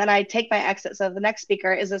stage, and then I take my exit. So the next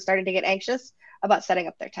speaker isn't starting to get anxious about setting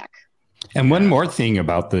up their tech. And one more thing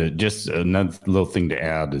about just another little thing to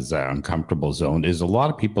add is that uncomfortable zone is a lot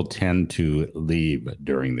of people tend to leave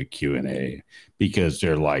during the Q&A because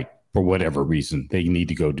they're like, for whatever reason, they need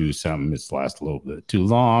to go do something. It's lasts a little bit too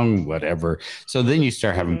long, whatever. So then you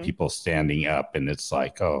start having people standing up, and it's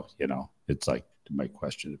like, oh, it's like, did my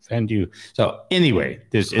question offend you? So anyway,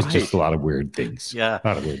 it's just a lot of weird things. Yeah. A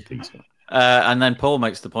lot of weird things. And then Paul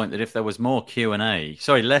makes the point that if there was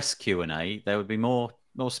less Q&A, there would be more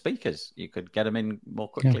speakers. You could get them in more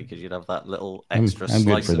quickly because you'd have that little extra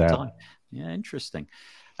slice of time. Yeah, interesting.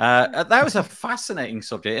 That was a fascinating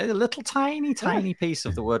subject, a little tiny piece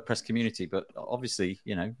of the WordPress community, but obviously,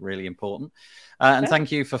 really important. And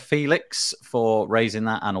thank you for Felix for raising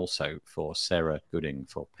that, and also for Sarah Gooding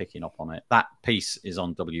for picking up on it. That piece is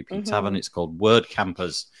on WP Tavern. It's called Word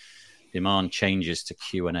Campers Demand Changes to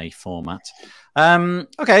Q&A Format.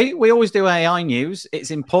 Okay, we always do AI news.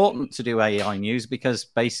 It's important to do AI news because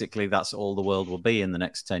basically that's all the world will be in the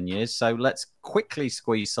next 10 years. So let's quickly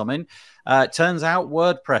squeeze some in. Turns out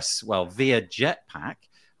WordPress, via Jetpack,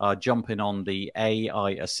 are jumping on the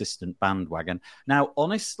AI assistant bandwagon. Now,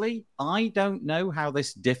 honestly, I don't know how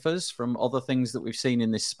this differs from other things that we've seen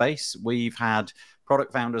in this space. We've had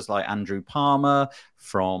product founders like Andrew Palmer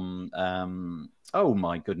from... oh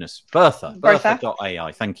my goodness,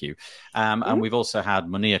 Bertha.ai, thank you. And we've also had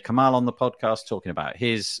Munir Kamal on the podcast talking about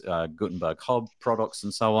his Gutenberg Hub products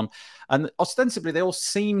and so on. And ostensibly, they all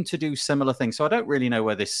seem to do similar things. So I don't really know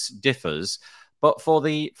where this differs. But for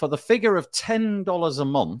the figure of $10 a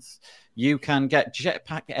month, you can get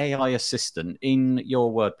Jetpack AI Assistant in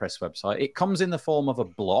your WordPress website. It comes in the form of a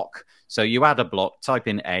block. So you add a block, type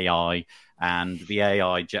in AI, and the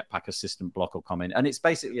AI Jetpack Assistant block will come in. And it's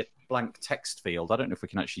basically a blank text field. I don't know if we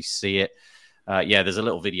can actually see it. There's a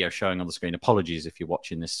little video showing on the screen. Apologies if you're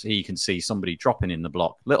watching this. Here you can see somebody dropping in the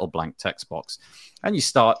block, little blank text box. And you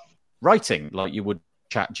start writing like you would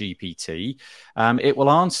ChatGPT. It will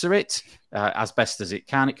answer it as best as it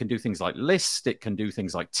can. It can do things like list. It can do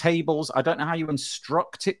things like tables. I don't know how you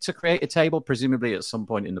instruct it to create a table. Presumably at some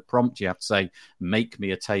point in the prompt, you have to say, make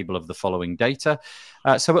me a table of the following data.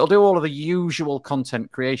 So it'll do all of the usual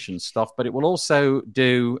content creation stuff, but it will also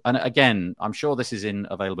do, and again, I'm sure this is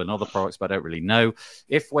available in other products, but I don't really know.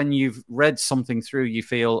 If when you've read something through, you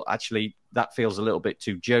feel actually that feels a little bit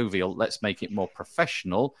too jovial, let's make it more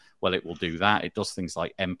professional. Well, it will do that. It does things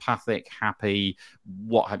like empathic, happy,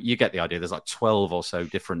 you get the idea. There's like 12 or so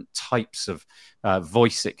different types of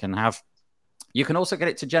voice it can have. You can also get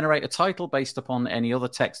it to generate a title based upon any other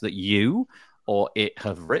text that you or it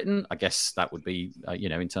have written. I guess that would be,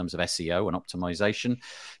 in terms of SEO and optimization.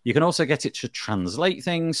 You can also get it to translate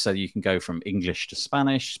things. So you can go from English to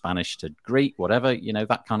Spanish, Spanish to Greek, whatever,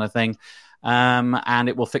 that kind of thing. And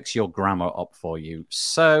it will fix your grammar up for you.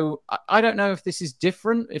 So I don't know if this is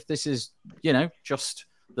different, if this is, just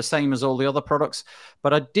the same as all the other products.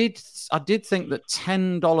 But I did think that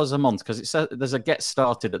 $10 a month, because it says there's a get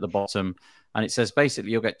started at the bottom, and it says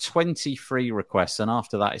basically you'll get 20 free requests, and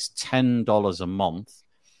after that it's $10 a month.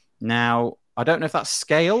 Now, I don't know if that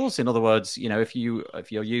scales. In other words, if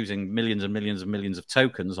you're using millions and millions and millions of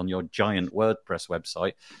tokens on your giant WordPress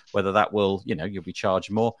website, whether that will, you'll be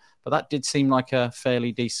charged more. But that did seem like a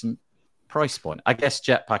fairly decent price point. I guess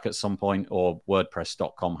Jetpack at some point or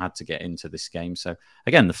WordPress.com had to get into this game. So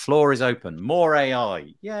again, the floor is open. More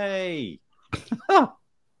AI. Yay.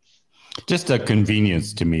 Just a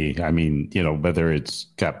convenience to me. I mean, whether it's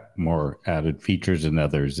got more added features than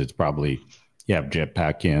others, it's probably, have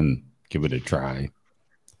Jetpack in, give it a try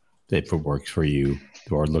if it works for you,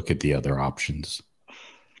 or look at the other options.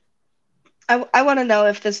 I want to know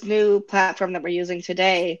if this new platform that we're using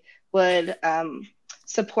today would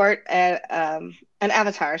support an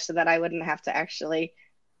avatar so that I wouldn't have to actually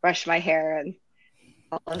brush my hair and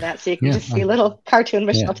all of that. So you can just see little cartoon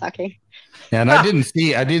Michelle talking. And I didn't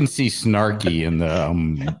see snarky in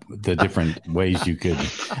the different ways you could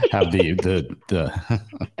have the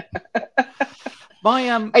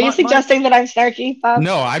Are you suggesting that I'm snarky, Bob?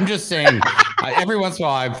 No, I'm just saying every once in a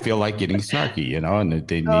while I feel like getting snarky, and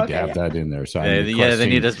they need to have that in there. So they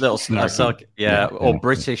need a little snarky, or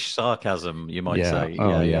British sarcasm, you might say.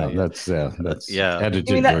 That's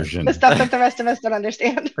edited version. The stuff that the rest of us don't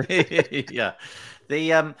understand. Yeah,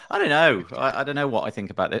 I don't know. I don't know what I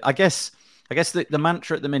think about it. I guess the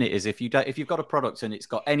mantra at the minute is if you've got a product and it's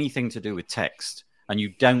got anything to do with text and you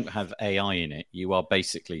don't have AI in it, you are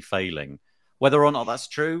basically failing. Whether or not that's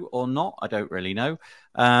true or not, I don't really know.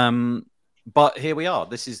 But here we are.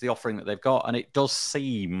 This is the offering that they've got, and it does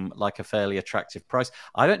seem like a fairly attractive price.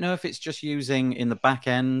 I don't know if it's just using in the back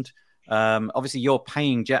end. Obviously, you're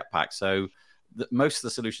paying Jetpack, so most of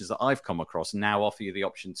the solutions that I've come across now offer you the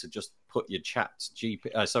option to just put your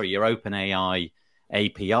your OpenAI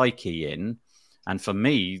API key in. And for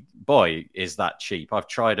me, boy, is that cheap. I've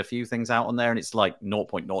tried a few things out on there, and it's like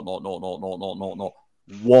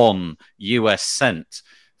 0.000000001 US cent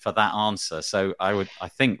for that answer. So I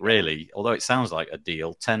think really, although it sounds like a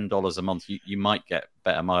deal, $10 a month, you might get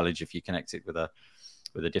better mileage if you connect it with a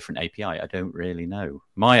different API. I don't really know.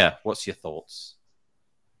 Maya, what's your thoughts?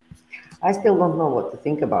 I still don't know what to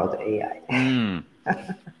think about AI.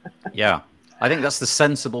 Yeah, I think that's the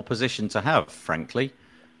sensible position to have, frankly.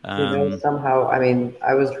 Somehow, I mean,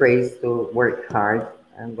 I was raised to work hard,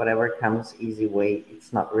 and whatever comes easy way,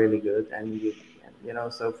 it's not really good. And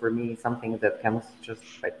so for me, something that comes just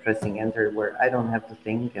by pressing enter, where I don't have to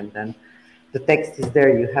think, and then the text is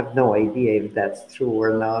there, you have no idea if that's true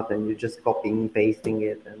or not, and you're just copying and pasting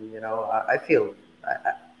it. And I feel,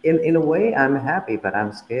 in a way, I'm happy, but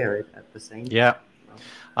I'm scared at the same time. Yeah,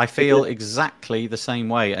 I feel exactly the same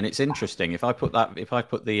way, and it's interesting. If I put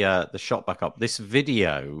the shot back up, this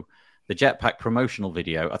video, the Jetpack promotional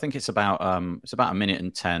video, I think it's about a minute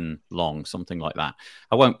and 10 long, something like that.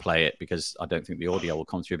 I won't play it because I don't think the audio will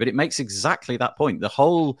come through, but it makes exactly that point. The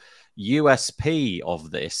whole USP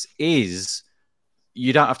of this is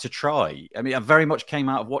you don't have to try. I mean, I very much came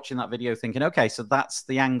out of watching that video thinking, okay, so that's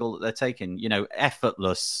the angle that they're taking,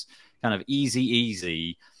 effortless, kind of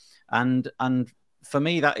easy. And for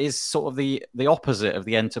me, that is sort of the opposite of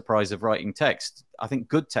the enterprise of writing text. I think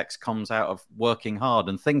good text comes out of working hard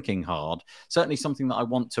and thinking hard. Certainly something that I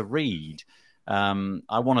want to read.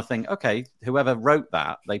 I want to think, okay, whoever wrote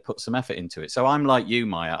that, they put some effort into it. So I'm like you,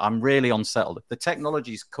 Maya. I'm really unsettled. The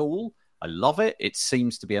technology's cool. I love it. It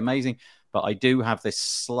seems to be amazing. But I do have this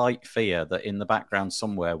slight fear that in the background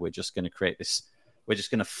somewhere, we're just going to create this. We're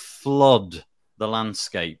just going to flood the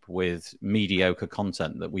landscape with mediocre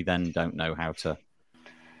content that we then don't know how to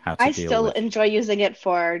I still enjoy using it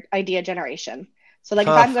for idea generation. So like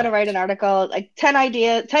if I'm going to write an article, like 10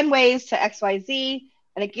 ways to XYZ,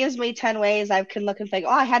 and it gives me 10 ways, I can look and think,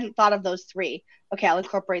 I hadn't thought of those 3. Okay, I'll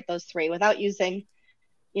incorporate those 3 without using,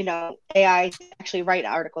 AI to actually write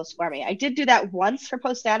articles for me. I did do that once for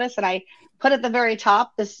Post Status, and I put at the very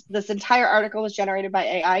top, this entire article was generated by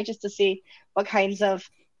AI just to see what kinds of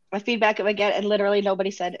feedback it would get, and literally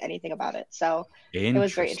nobody said anything about it. So it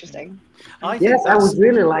was very interesting. I would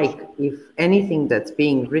really like if anything that's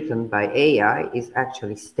being written by AI is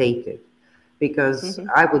actually stated, because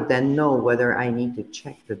I would then know whether I need to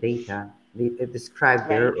check the data described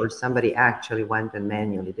there, or somebody actually went and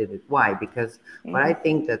manually did it. Why? Because what I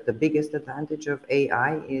think that the biggest advantage of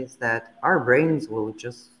AI is that our brains will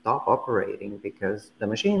just stop operating because the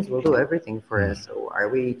machines will do everything for us. So are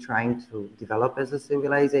we trying to develop as a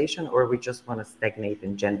civilization, or we just want to stagnate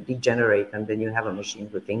and degenerate, and then you have a machine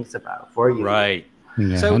who thinks about for you? Right.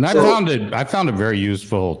 Yeah. I found it very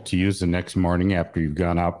useful to use the next morning after you've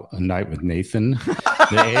gone up a night with Nathan.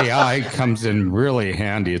 The AI comes in really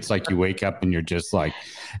handy. It's like you wake up and you're just like,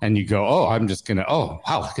 and you go, I'm just gonna,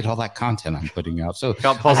 wow, look at all that content I'm putting out. So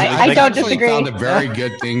I don't disagree. Found a very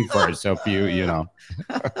good thing for it. So if you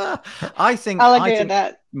I think I'll agree with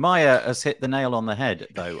that. Maya has hit the nail on the head,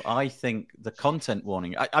 though. I think the content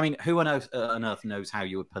warning, I mean, who on earth knows how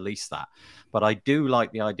you would police that? But I do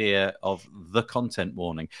like the idea of the content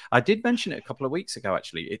warning. I did mention it a couple of weeks ago,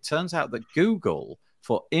 actually. It turns out that Google,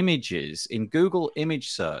 for images, in Google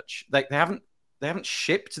image search, they haven't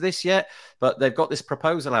shipped this yet, but they've got this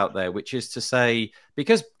proposal out there, which is to say,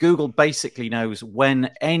 because Google basically knows when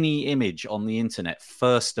any image on the internet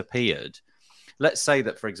first appeared. Let's say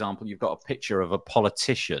that, for example, you've got a picture of a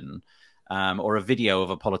politician or a video of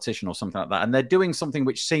a politician or something like that, and they're doing something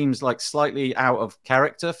which seems like slightly out of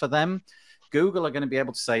character for them. Google are going to be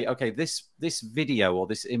able to say, okay, this video or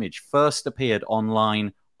this image first appeared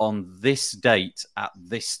online on this date at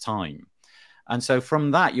this time. And so from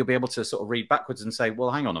that, you'll be able to sort of read backwards and say, well,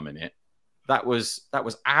 hang on a minute. That was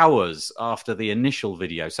hours after the initial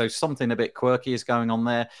video. So something a bit quirky is going on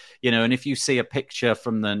there. And if you see a picture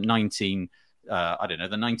from the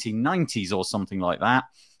 1990s or something like that,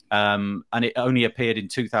 and it only appeared in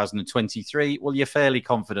 2023, well, you're fairly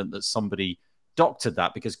confident that somebody doctored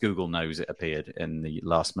that because Google knows it appeared in the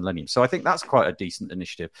last millennium. So I think that's quite a decent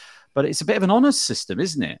initiative. But it's a bit of an honest system,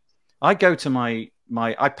 isn't it? I go to I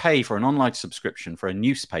pay for an online subscription for a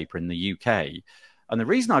newspaper in the UK. And the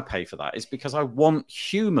reason I pay for that is because I want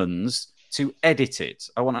humans to edit it.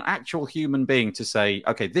 I want an actual human being to say,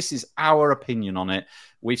 okay, this is our opinion on it.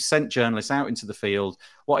 We've sent journalists out into the field.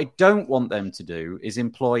 What I don't want them to do is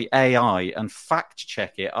employ AI and fact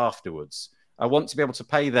check it afterwards. I want to be able to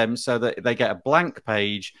pay them so that they get a blank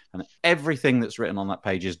page and everything that's written on that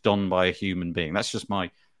page is done by a human being. That's just my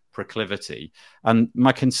proclivity. And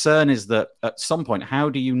my concern is that at some point, how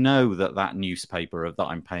do you know that newspaper that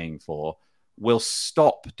I'm paying for will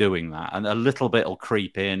stop doing that, and a little bit will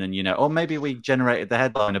creep in, and or maybe we generated the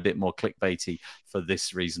headline a bit more clickbaity for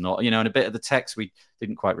this reason, or and a bit of the text we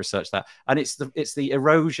didn't quite research that, and it's the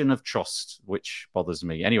erosion of trust which bothers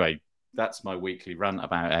me. Anyway, that's my weekly rant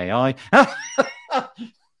about AI.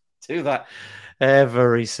 Do that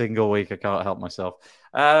every single week. I can't help myself.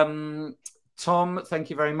 Tom,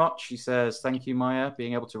 thank you very much. He says, thank you, Maya.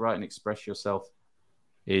 Being able to write and express yourself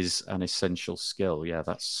is an essential skill. Yeah,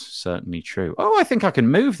 that's certainly true. Oh, I think I can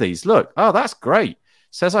move these. Look. Oh, that's great. It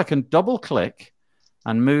says I can double click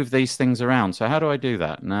and move these things around. So how do I do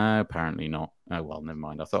that? No, apparently not. Oh, well, never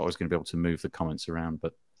mind. I thought I was going to be able to move the comments around,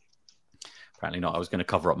 but apparently not. I was going to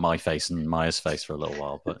cover up my face and Maya's face for a little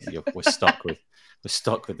while, but we're stuck with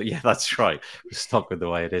yeah, that's right. We're stuck with the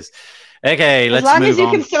way it is. Okay, let's move on. As long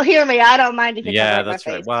as you can still hear me, I don't mind if you yeah, that's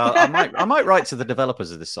right. Well, I might write to the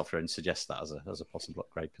developers of this software and suggest that as a possible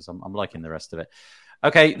upgrade, because I'm liking the rest of it.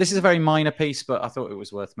 Okay, this is a very minor piece, but I thought it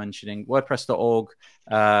was worth mentioning. WordPress.org,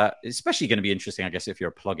 especially going to be interesting, I guess, if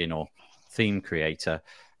you're a plugin or theme creator.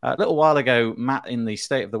 A little while ago, Matt, in the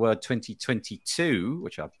State of the Word 2022,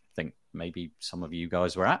 which I think maybe some of you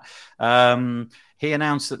guys were at, he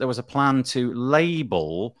announced that there was a plan to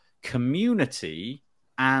label community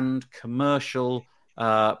and commercial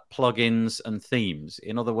plugins and themes.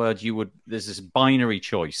 In other words, there's this binary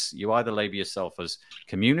choice. You either label yourself as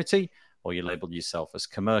community or you label yourself as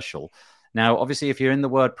commercial. Now, obviously, if you're in the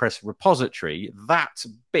WordPress repository, that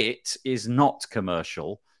bit is not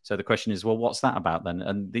commercial. So the question is, well, what's that about then?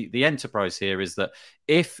 And the enterprise here is that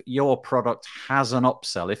if your product has an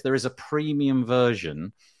upsell, if there is a premium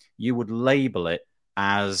version, you would label it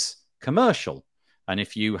as commercial. And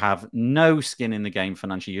if you have no skin in the game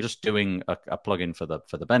financially, you're just doing a plugin for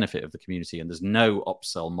the benefit of the community, and there's no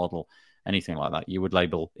upsell model, anything like that, you would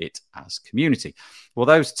label it as community. Well,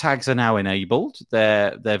 those tags are now enabled.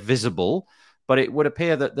 They're visible. But it would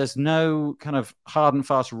appear that there's no kind of hard and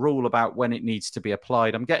fast rule about when it needs to be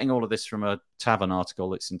applied. I'm getting all of this from a Tavern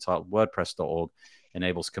article. It's entitled WordPress.org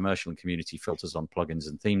enables commercial and community filters on plugins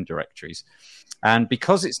and theme directories. And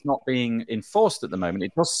because it's not being enforced at the moment,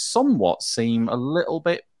 it does somewhat seem a little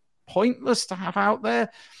bit pointless to have out there.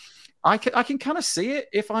 I can kind of see it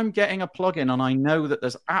if I'm getting a plugin and I know that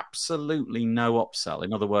there's absolutely no upsell.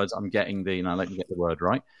 In other words, I'm getting let me get the word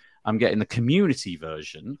right. I'm getting the community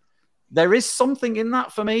version. There is something in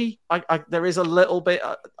that for me. There is a little bit,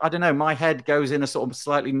 I don't know, my head goes in a sort of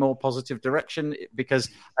slightly more positive direction because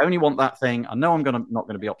I only want that thing. I know I'm not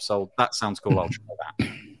going to be upsold. That sounds cool. I'll try that.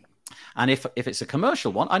 And if it's a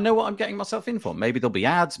commercial one, I know what I'm getting myself in for. Maybe there'll be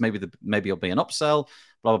ads. Maybe it'll be an upsell,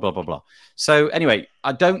 blah, blah, blah, blah, blah. So anyway,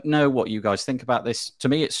 I don't know what you guys think about this. To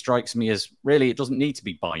me, it strikes me as really, it doesn't need to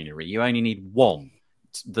be binary. You only need one.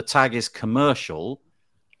 The tag is commercial.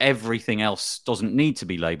 Everything else doesn't need to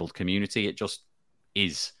be labeled community. It just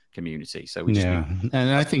is community. So we just and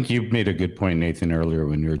I think you made a good point, Nathan, earlier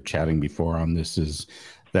when you were chatting before on this, is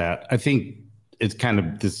that I think it's kind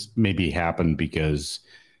of this maybe happened because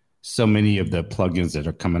so many of the plugins that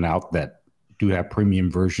are coming out that do have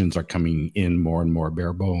premium versions are coming in more and more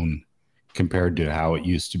bare bone compared to how it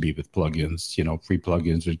used to be with plugins. You know, free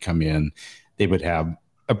plugins would come in, they would have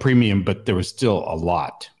a premium, but there was still a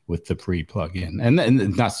lot with the free plugin.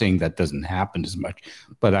 And not saying that doesn't happen as much,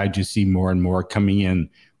 but I just see more and more coming in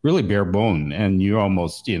really bare bone. And you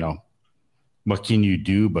almost, you know, what can you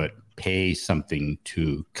do but pay something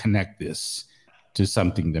to connect this to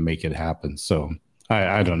something to make it happen? So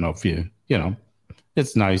I don't know if you know,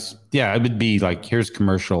 it's nice. Yeah, it would be like, here's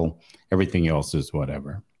commercial, everything else is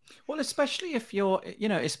whatever. Well, especially if you're, you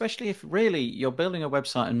know, especially if really you're building a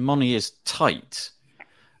website and money is tight.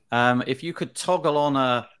 If you could toggle on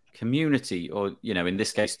a community, or, you know, in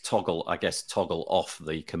this case, toggle off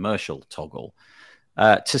the commercial toggle,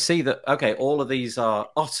 to see that, okay, all of these are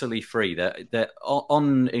utterly free. They're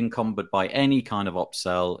unencumbered by any kind of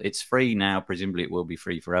upsell. It's free now. Presumably it will be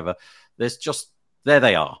free forever. There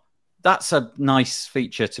they are. That's a nice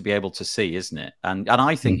feature to be able to see, isn't it? And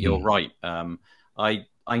I think you're right.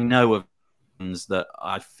 I know of ones that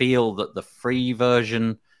I feel that the free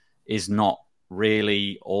version is not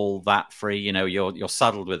really all that free. You know, you're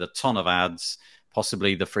saddled with a ton of ads.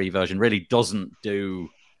 Possibly the free version really doesn't do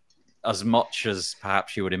as much as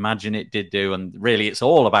perhaps you would imagine it did do, and really it's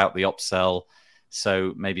all about the upsell.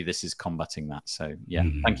 So maybe this is combating that. So yeah,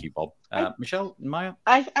 thank you, Bob. Michelle, Maya?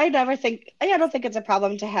 I don't think it's a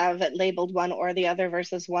problem to have it labeled one or the other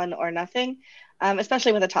versus one or nothing,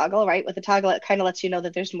 especially with a toggle, right? With a toggle, it kind of lets you know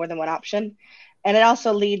that there's more than one option. And it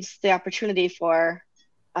also leads the opportunity for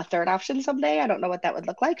a third option someday. I don't know what that would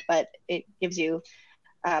look like, but it gives you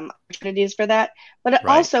opportunities for that. But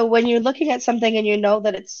also, when you're looking at something and you know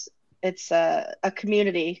that it's a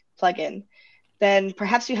community plugin, then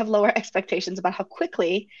perhaps you have lower expectations about how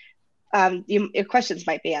quickly your questions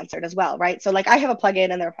might be answered as well, right? So like, I have a plugin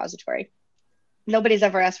in the repository. Nobody's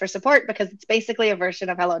ever asked for support because it's basically a version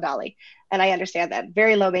of Hello Dolly. And I understand that.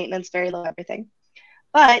 Very low maintenance, very low everything.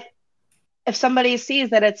 But if somebody sees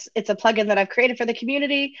that it's a plugin that I've created for the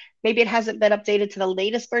community, maybe it hasn't been updated to the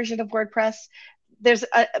latest version of WordPress, there's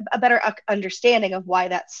a better understanding of why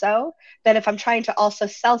that's so than if I'm trying to also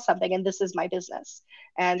sell something and this is my business.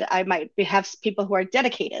 And I might have people who are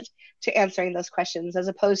dedicated to answering those questions, as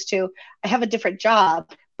opposed to, I have a different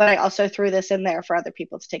job, but I also threw this in there for other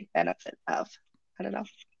people to take benefit of. I don't know.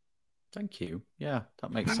 Thank you. Yeah,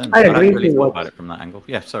 that makes sense. I agree really thought about it from that angle.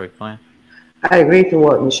 Yeah, sorry, Maya. I agree to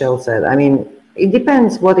what Michelle said. I mean, it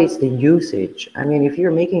depends what is the usage. I mean, if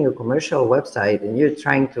you're making a commercial website and you're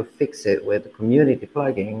trying to fix it with community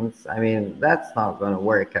plugins, I mean, that's not going to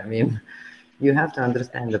work. I mean, you have to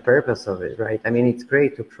understand the purpose of it, right? I mean, it's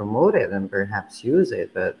great to promote it and perhaps use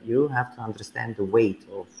it, but you have to understand the weight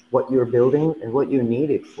of what you're building and what you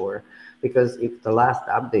need it for. Because if the last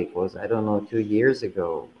update was, I don't know, 2 years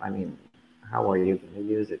ago, I mean, how are you going to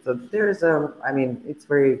use it? So there's I mean, it's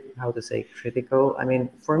very, how to say, critical. I mean,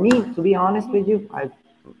 for me, to be honest with you, I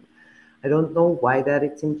don't know why that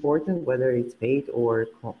it's important, whether it's paid or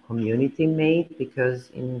community made,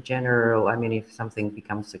 because in general, I mean, if something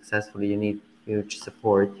becomes successful, you need huge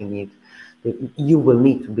support, you will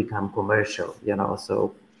need to become commercial, you know,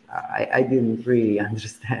 so I didn't really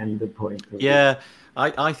understand the point of it.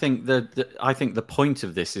 I think the point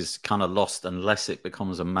of this is kind of lost unless it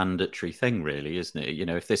becomes a mandatory thing, really, isn't it? You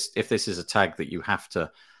know, if this is a tag that you have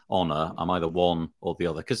to honor, I'm either one or the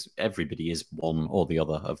other, because everybody is one or the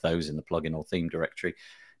other of those in the plugin or theme directory.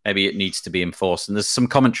 Maybe it needs to be enforced, and there's some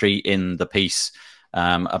commentary in the piece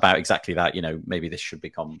about exactly that. You know, maybe this should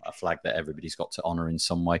become a flag that everybody's got to honor in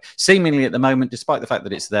some way. Seemingly at the moment, despite the fact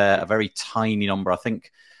that it's there, a very tiny number, I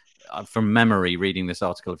think, from memory, reading this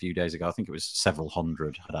article a few days ago, I think it was several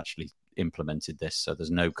hundred had actually implemented this. So there's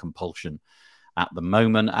no compulsion at the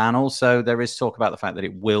moment. And also there is talk about the fact that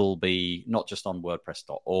it will be not just on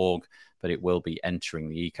WordPress.org, but it will be entering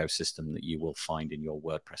the ecosystem that you will find in your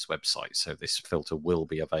WordPress website. So this filter will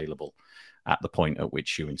be available at the point at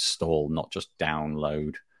which you install, not just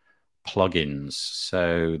download plugins.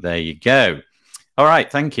 So there you go. All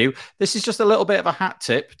right, thank you. This is just a little bit of a hat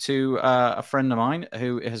tip to a friend of mine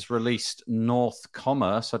who has released North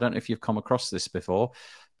Commerce. I don't know if you've come across this before,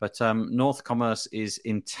 but North Commerce is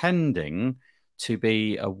intending to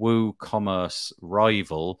be a WooCommerce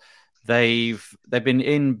rival. They've been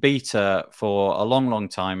in beta for a long, long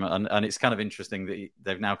time, and it's kind of interesting that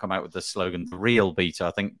they've now come out with the slogan, the real beta.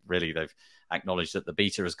 I think really they've acknowledged that the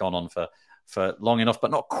beta has gone on for long enough,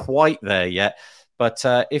 but not quite there yet. But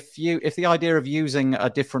if the idea of using a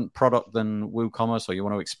different product than WooCommerce, or you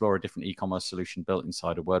want to explore a different e-commerce solution built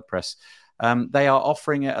inside of WordPress, they are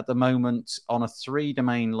offering it at the moment on a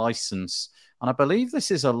 3-domain license And I believe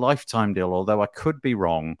this is a lifetime deal, although I could be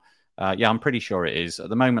wrong. Yeah, I'm pretty sure it is. At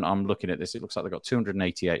the moment I'm looking at this, it looks like they've got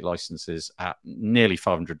 288 licenses at nearly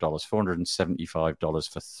 $500,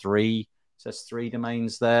 $475 for three. It says 3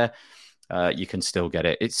 domains there. You can still get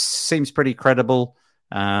it. It seems pretty credible.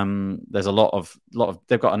 There's a lot of.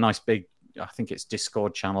 They've got a nice big, I think it's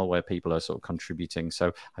Discord channel where people are sort of contributing.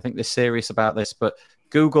 So I think they're serious about this. But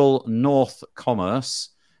Google North Commerce,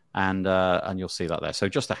 and you'll see that there. So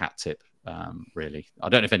just a hat tip. Really, I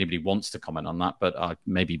don't know if anybody wants to comment on that, but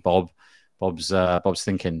maybe Bob's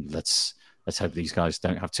thinking let's hope these guys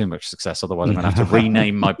don't have too much success, otherwise I'm going to have to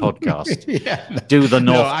rename my podcast. Do the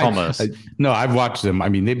North Commerce. I've watched them. I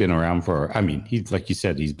mean, they've been around for. I mean, he's like you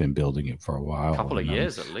said, he's been building it for a while, a couple of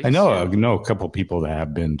years at least. I know a couple of people that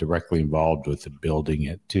have been directly involved with building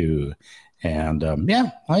it too, and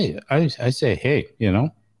I say, hey,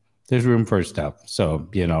 there's room for stuff. So,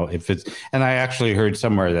 if it's, and I actually heard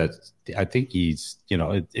somewhere that I think he's,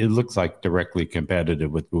 it looks like directly competitive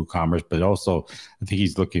with WooCommerce, but also I think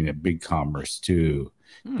he's looking at BigCommerce too,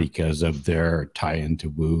 because of their tie into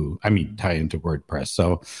WordPress.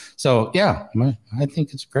 So yeah, I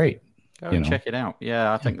think it's great. Go and check it out.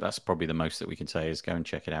 Yeah, I think that's probably the most that we can say is go and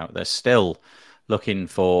check it out. They're still looking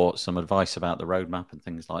for some advice about the roadmap and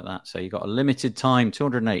things like that. So you've got a limited time,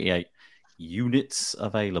 288 units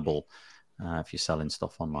available if you're selling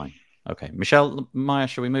stuff online. Okay, Michelle, Maya,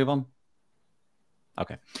 shall we move on?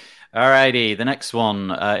 Okay. Alrighty, the next one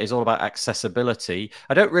is all about accessibility.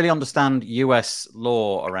 I don't really understand US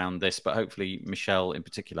law around this, but hopefully Michelle in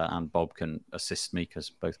particular and Bob can assist me, because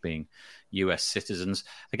both being US citizens.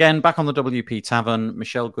 Again, back on the WP Tavern,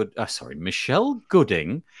 Michelle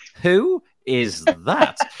Gooding, who is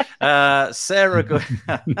that? Sarah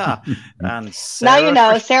and Sarah.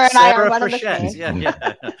 Now Sarah and I are one of the same.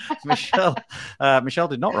 Yeah. Michelle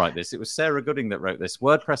did not write this. It was Sarah Gooding that wrote this.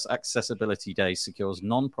 WordPress Accessibility Day secures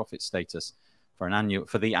non-profit status for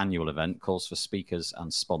the annual event, calls for speakers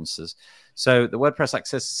and sponsors. So the WordPress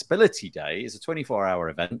Accessibility Day is a 24-hour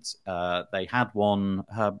event. They had one,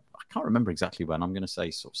 I can't remember exactly when, I'm going to say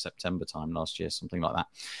sort of September time last year, something like that.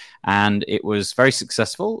 And it was very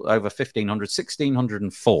successful, over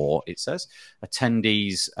 1,604, it says.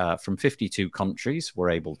 Attendees from 52 countries were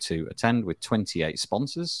able to attend with 28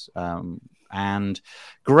 sponsors, and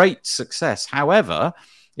great success. However,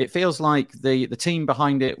 it feels like the team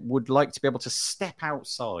behind it would like to be able to step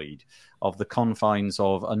outside of the confines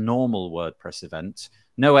of a normal WordPress event.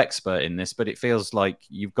 No expert in this, but it feels like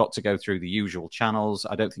you've got to go through the usual channels.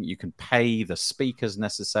 I don't think you can pay the speakers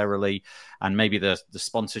necessarily, and maybe the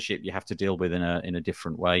sponsorship you have to deal with in a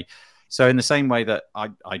different way. So in the same way that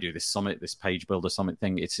I do this summit, this page builder summit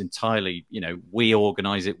thing, it's entirely, we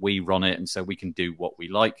organize it, we run it, and so we can do what we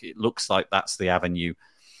like. It looks like that's the avenue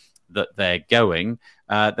that they're going.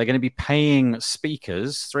 They're going to be paying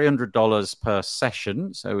speakers $300 per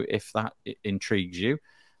session. So if that intrigues you,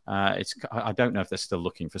 I don't know if they're still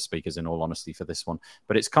looking for speakers, in all honesty, for this one,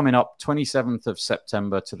 but it's coming up 27th of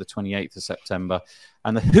September to the 28th of September.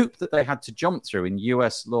 And the hoop that they had to jump through in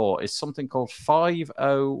US law is something called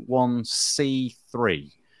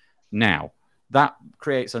 501c3. Now, that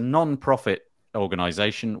creates a non-profit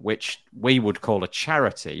organization, which we would call a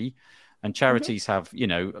charity. And charities have,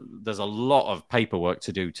 there's a lot of paperwork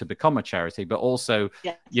to do to become a charity, but also,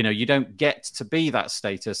 you don't get to be that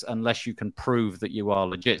status unless you can prove that you are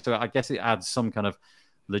legit. So I guess it adds some kind of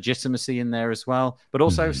legitimacy in there as well, but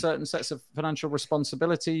also certain sets of financial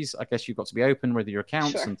responsibilities. I guess you've got to be open with your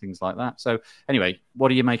accounts and things like that. So anyway, what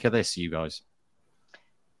do you make of this, you guys?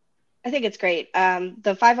 I think it's great.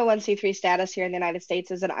 The 501c3 status here in the United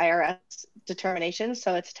States is an IRS determination,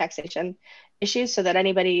 so it's taxation issues, so that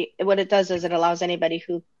what it does is it allows anybody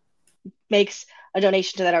who makes a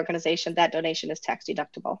donation to that organization, that donation is tax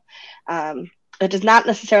deductible. It does not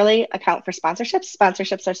necessarily account for sponsorships.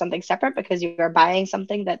 Sponsorships are something separate because you are buying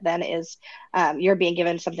something that then is, you're being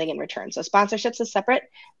given something in return. So sponsorships is separate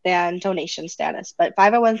than donation status. But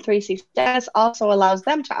 501c3 status also allows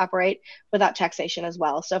them to operate without taxation as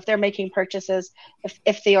well. So if they're making purchases,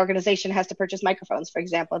 if the organization has to purchase microphones, for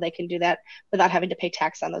example, they can do that without having to pay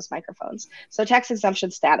tax on those microphones. So tax exemption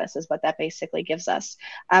status is what that basically gives us.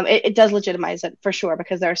 It does legitimize it for sure,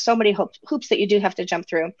 because there are so many hoops that you do have to jump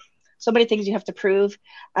through. So many things you have to prove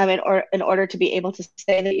in order to be able to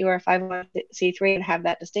say that you are a 501c3 and have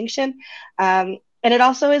that distinction. And it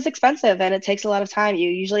also is expensive, and it takes a lot of time. You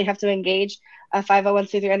usually have to engage a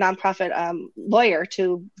 501c3, a nonprofit lawyer,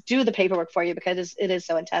 to do the paperwork for you, because it is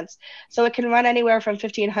so intense. So it can run anywhere from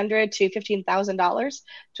 $1,500 to $15,000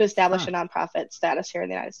 to establish a nonprofit status here in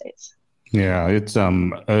the United States. Yeah, it's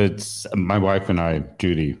my wife and I,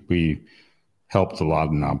 Judy, we helped a lot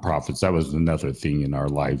of nonprofits. That was another thing in our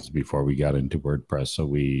lives before we got into WordPress. So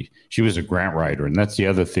she was a grant writer. And that's the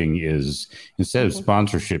other thing is instead of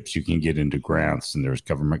sponsorships, you can get into grants, and there's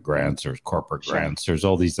government grants, there's corporate grants, there's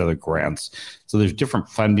all these other grants. So there's different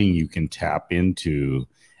funding you can tap into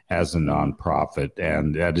as a nonprofit,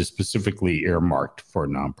 and that is specifically earmarked for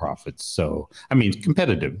nonprofits. So, I mean, it's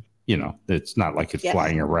competitive, it's not like it's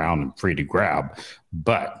flying around and free to grab,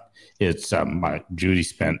 but it's, Judy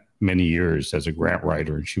spent many years as a grant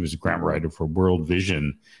writer, and she was a grant writer for World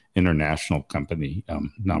Vision International Company,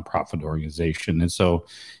 nonprofit organization. And so,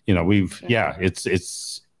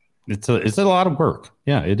 it's a lot of work.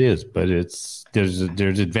 Yeah, it is, but there's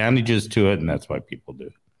advantages to it, and that's why people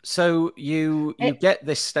do. So you get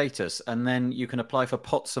this status, and then you can apply for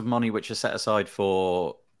pots of money which are set aside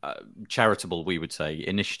for charitable, we would say,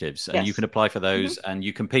 initiatives, and you can apply for those, and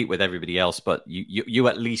you compete with everybody else, but you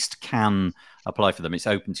at least can apply for them. It's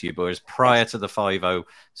open to you. But whereas prior to the 50,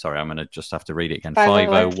 sorry, I'm going to just have to read it again.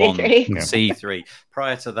 501c3.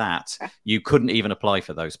 Prior to that, you couldn't even apply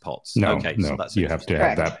for those pots. No, so that's you have to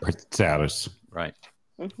have that status. Right.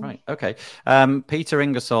 Right. Okay. Peter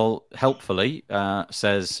Ingersoll helpfully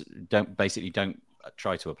says don't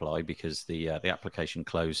try to apply because the application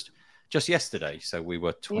closed just yesterday. So we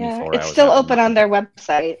were 24 hours. It's still open on their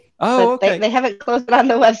website. Oh, okay. They haven't closed it on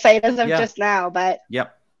the website as of just now, but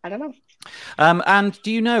I don't know. And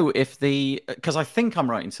do you know if because I think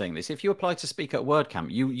I'm right in saying this, if you apply to speak at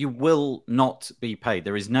WordCamp, you will not be paid.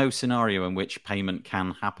 There is no scenario in which payment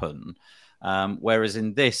can happen. Whereas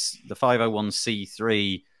in this, the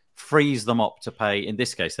 501c3 frees them up to pay. In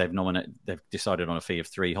this case, they've decided on a fee of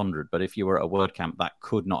 $300. But if you were at a WordCamp, that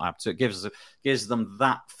could not happen. So it gives them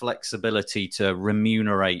that flexibility to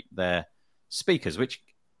remunerate their speakers, which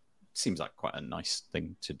seems like quite a nice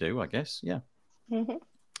thing to do, I guess. Yeah. Mm-hmm.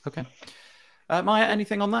 Okay. Maya,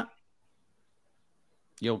 anything on that?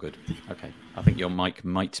 You're good. Okay. I think your mic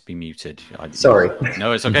might be muted. Sorry.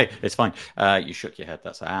 No, it's okay. It's fine. You shook your head.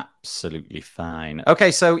 That's absolutely fine.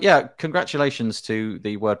 Okay. So, congratulations to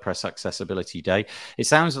the WordPress Accessibility Day. It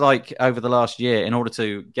sounds like over the last year, in order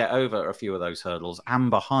to get over a few of those hurdles,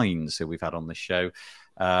 Amber Hines, who we've had on this show,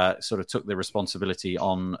 sort of took the responsibility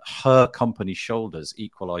on her company's shoulders,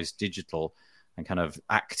 Equalize Digital, and kind of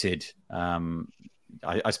acted,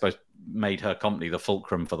 I suppose, made her company the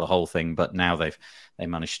fulcrum for the whole thing, but now they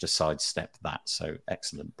managed to sidestep that. So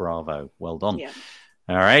excellent. Bravo. Well done. Yeah.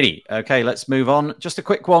 All righty. Okay, let's move on. Just a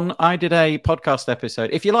quick one. I did a podcast episode.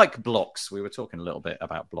 If you like blocks, we were talking a little bit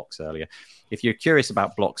about blocks earlier. If you're curious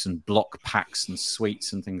about blocks and block packs and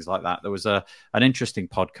suites and things like that, there was an interesting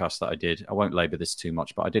podcast that I did. I won't labor this too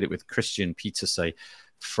much, but I did it with Christian Peterse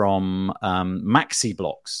from Maxi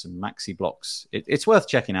Blocks. Maxi Blocks, it's worth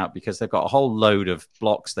checking out because they've got a whole load of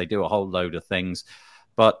blocks. They do a whole load of things.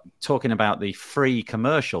 But talking about the free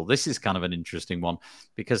commercial, this is kind of an interesting one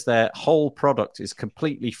because their whole product is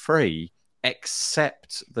completely free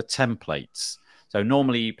except the templates. So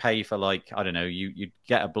normally you pay for you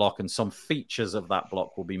get a block and some features of that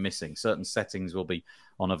block will be missing. Certain settings will be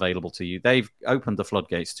unavailable to you. They've opened the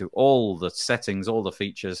floodgates to all the settings, all the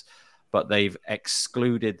features, but they've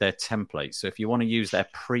excluded their templates. So if you want to use their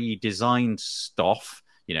pre-designed stuff,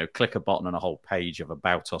 click a button and a whole page of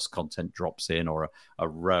About Us content drops in, or a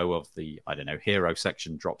row of the, hero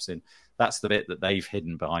section drops in. That's the bit that they've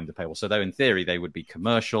hidden behind the paywall. So though in theory they would be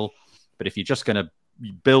commercial, but if you're just going to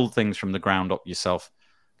build things from the ground up yourself,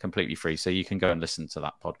 completely free. So you can go and listen to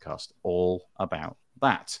that podcast all about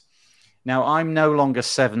that. Now, I'm no longer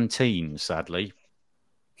 17, sadly.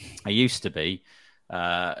 I used to be.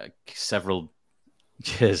 Several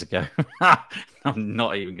years ago. I'm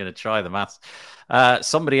not even going to try the maths.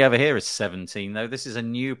 Somebody over here is 17, though. This is a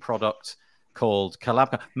new product called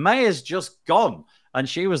Collab. Maya's just gone, and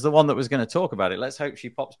she was the one that was going to talk about it. Let's hope she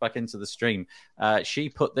pops back into the stream. She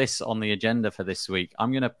put this on the agenda for this week.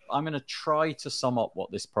 I'm gonna try to sum up what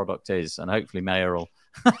this product is, and hopefully Maya will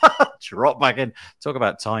drop back in. Talk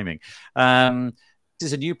about timing. This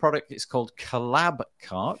is a new product. It's called Collab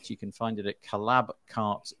Cart. You can find it at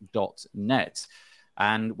collabcart.net.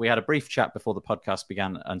 And we had a brief chat before the podcast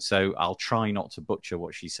began, and so I'll try not to butcher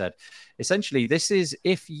what she said. Essentially, this is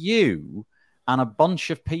if you and a bunch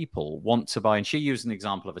of people want to buy, and she used an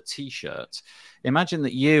example of a T-shirt. Imagine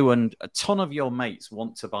that you and a ton of your mates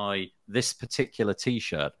want to buy this particular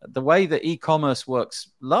T-shirt. The way that e-commerce works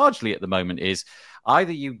largely at the moment is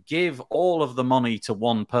either you give all of the money to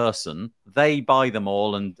one person, they buy them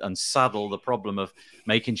all and saddle the problem of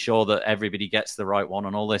making sure that everybody gets the right one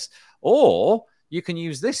and all this, or you can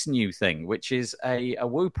use this new thing, which is a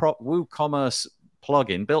WooCommerce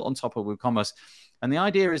plugin built on top of WooCommerce. And the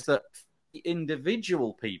idea is that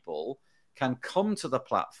individual people can come to the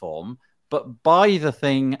platform but buy the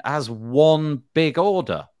thing as one big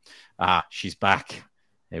order. Ah, she's back.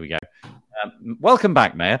 Here we go. Welcome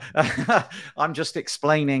back, Maya. I'm just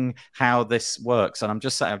explaining how this works. And I'm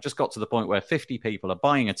just saying, I've just got to the point where 50 people are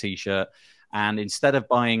buying a T-shirt. And instead of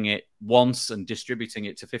buying it once and distributing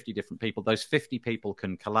it to 50 different people, those 50 people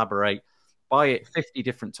can collaborate, buy it 50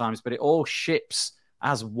 different times, but it all ships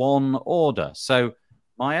as one order. So,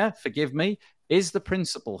 Maya, forgive me, is the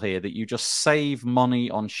principle here that you just save money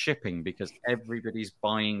on shipping because everybody's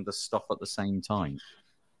buying the stuff at the same time?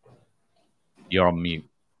 You're on mute.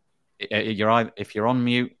 If you're on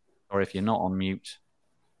mute or if you're not on mute.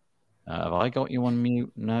 Have I got you on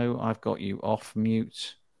mute? No, I've got you off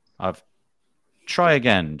mute. Try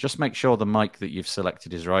again. Just make sure the mic that you've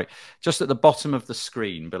selected is right. Just at the bottom of the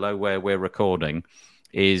screen, below where we're recording,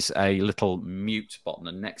 is a little mute button,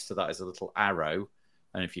 and next to that is a little arrow.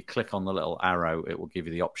 And if you click on the little arrow, it will give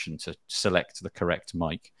you the option to select the correct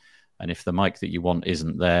mic. And if the mic that you want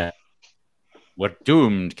isn't there, we're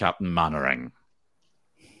doomed, Captain Mannering.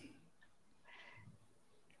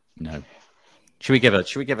 No. Should we give her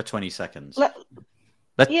 20 seconds? Let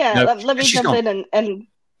me jump in and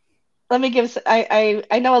let me give.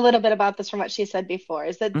 I know a little bit about this from what she said before.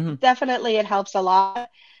 Is that definitely it helps a lot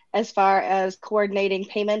as far as coordinating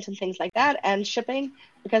payment and things like that, and shipping,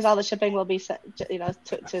 because all the shipping will be sent,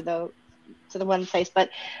 to the one place. But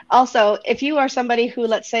also, if you are somebody who,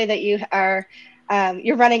 let's say that you are.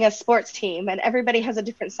 You're running a sports team and everybody has a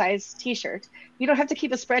different size T-shirt. You don't have to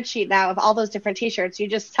keep a spreadsheet now of all those different T-shirts. You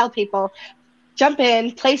just tell people, jump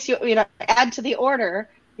in, place add to the order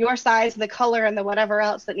your size, the color, and the whatever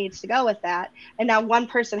else that needs to go with that. And now one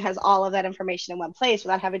person has all of that information in one place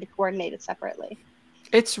without having to coordinate it separately.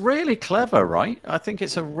 It's really clever, right? I think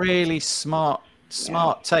it's a really smart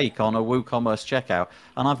take on a WooCommerce checkout.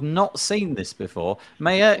 And I've not seen this before.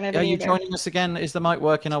 Maya, are you joining us again? Is the mic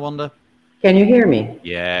working, I wonder? Can you hear me?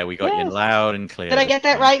 Yeah, we got you loud and clear. Did I get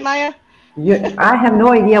that right, Maya? I have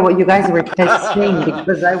no idea what you guys were saying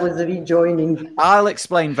because I was rejoining. I'll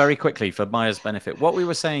explain very quickly for Maya's benefit. What we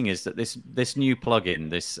were saying is that this new plugin,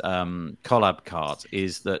 this collab cart,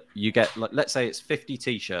 is that you get, let's say it's 50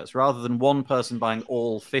 T-shirts, rather than one person buying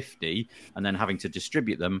all 50 and then having to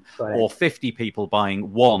distribute them, or 50 people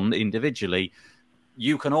buying one individually.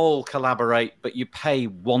 You can all collaborate, but you pay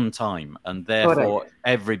one time, and therefore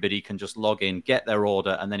everybody can just log in, get their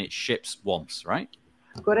order, and then it ships once, right?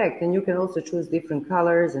 Correct. And you can also choose different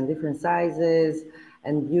colors and different sizes,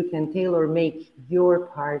 and you can tailor make your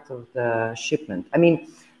part of the shipment. I mean,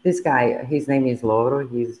 this guy, his name is Loro.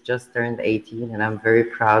 He's just turned 18, and I'm very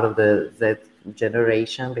proud of the Z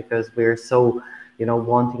generation because we're so,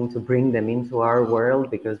 wanting to bring them into our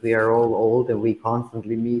world because we are all old and we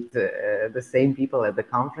constantly meet the same people at the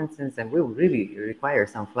conferences, and we really require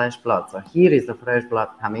some fresh blood. So here is the fresh blood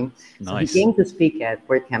coming. Nice. So he came to speak at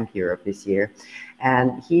WordCamp Europe this year.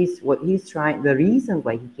 And the reason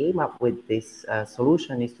why he came up with this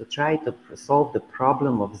solution is to try to solve the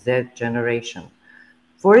problem of Z generation.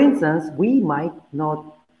 For instance, we might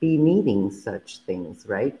not be needing such things,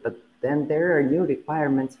 right? But then there are new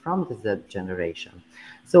requirements from the Z generation.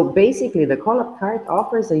 So basically, the Collab Cart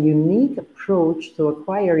offers a unique approach to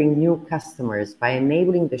acquiring new customers by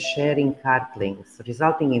enabling the sharing cart links,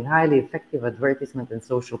 resulting in highly effective advertisement and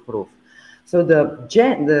social proof. So the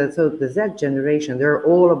Z generation, they're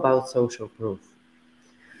all about social proof.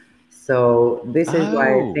 So this is why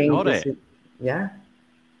I think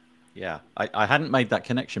Yeah, I hadn't made that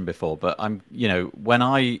connection before, but when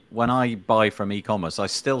I buy from e-commerce, I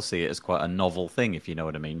still see it as quite a novel thing, if you know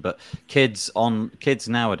what I mean. But kids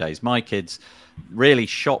nowadays, my kids, really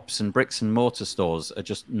shops and bricks and mortar stores are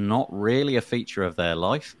just not really a feature of their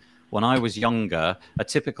life. When I was younger, a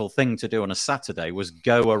typical thing to do on a Saturday was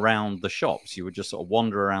go around the shops. You would just sort of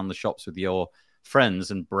wander around the shops with your friends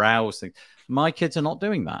and browse things. My kids are not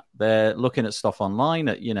doing that. They're looking at stuff online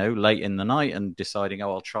at, late in the night and deciding,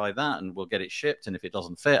 I'll try that and we'll get it shipped. And if it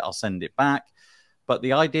doesn't fit, I'll send it back. But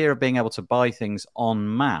the idea of being able to buy things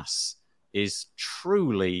en masse is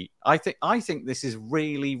truly, I think this is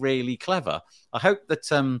really, really clever. I hope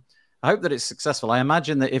that it's successful. I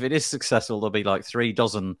imagine that if it is successful, there'll be like 3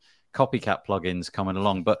 dozen copycat plugins coming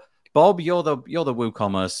along. But Bob, you're the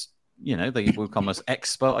WooCommerce, the WooCommerce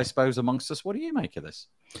expert, I suppose, amongst us. What do you make of this?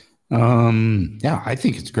 I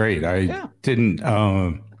think it's great. I'm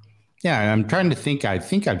trying to think. I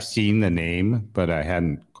think I've seen the name, but I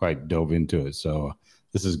hadn't quite dove into it. So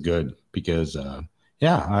this is good because,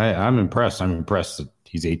 I'm impressed. I'm impressed that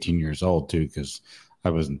he's 18 years old too, because I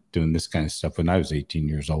wasn't doing this kind of stuff when I was 18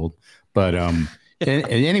 years old. But and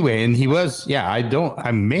anyway, and he was,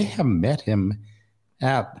 I may have met him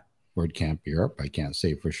at WordCamp Europe. I can't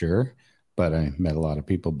say for sure, but I met a lot of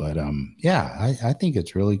people. But yeah, I think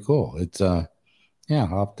it's really cool. It's yeah,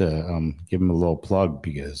 I'll have to give them a little plug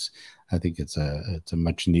because I think it's a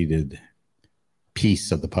much needed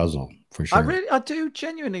piece of the puzzle for sure. I do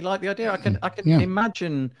genuinely like the idea. I can Yeah.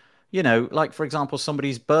 imagine, you know, like for example,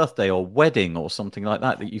 somebody's birthday or wedding or something like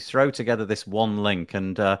that, that you throw together this one link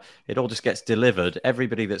and it all just gets delivered.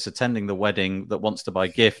 Everybody that's attending the wedding that wants to buy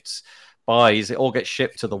gifts buys. It all gets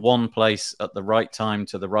shipped to the one place at the right time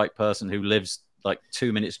to the right person who lives like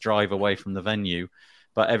 2 minutes drive away from the venue,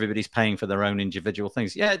 but everybody's paying for their own individual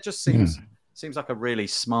things. Yeah, it just seems like a really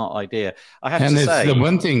smart idea. I have to say, the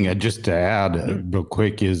one thing just to add real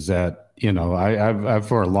quick is that, you know, I've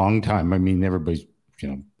for a long time, I mean, everybody's, you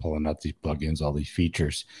know, pulling out these plugins, all these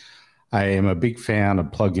features. I am a big fan of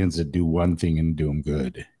plugins that do one thing and do them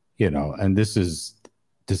good, you know, and this is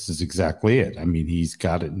exactly it. I mean, he's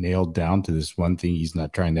got it nailed down to this one thing. He's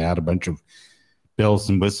not trying to add a bunch of bells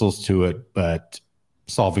and whistles to it, but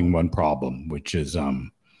solving one problem, which is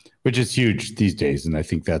huge these days. And I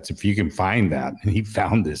think that's, if you can find that, and he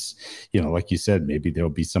found this, you know, like you said, maybe there'll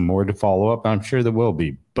be some more to follow up. I'm sure there will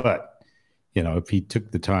be, but you know, if he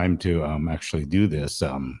took the time to actually do this,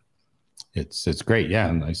 it's great. Yeah.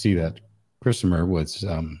 And I see that Christopher was,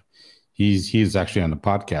 he's actually on the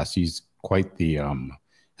podcast. He's quite the,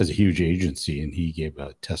 has a huge agency, and he gave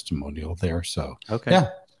a testimonial there. So okay. Yeah.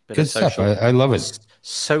 Good stuff. I love it.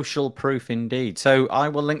 Social proof indeed. So I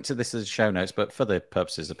will link to this as show notes, but for the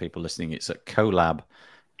purposes of people listening, it's at Collab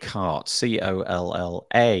Cart, COLLA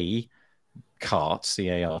Cart,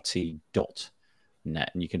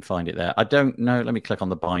 CART.net, and you can find it there. I don't know. Let me click on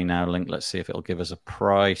the buy now link. Let's see if it'll give us a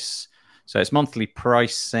price. So it's monthly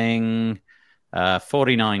pricing.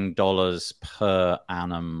 $49 per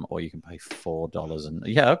annum, or you can pay $4. And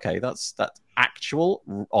yeah, okay, that's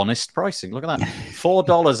actual honest pricing. Look at that,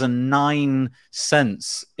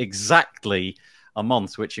 $4.09 exactly a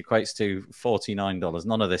month, which equates to $49.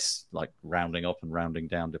 None of this like rounding up and rounding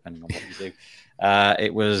down, depending on what you do.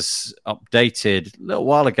 It was updated a little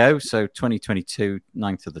while ago, so 2022,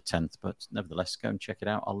 9th of the 10th, but nevertheless, go and check it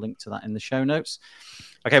out. I'll link to that in the show notes.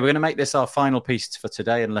 Okay, we're going to make this our final piece for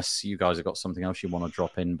today, unless you guys have got something else you want to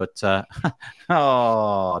drop in. But,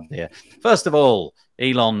 oh dear. First of all,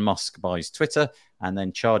 Elon Musk buys Twitter and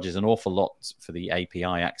then charges an awful lot for the API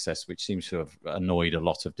access, which seems to have annoyed a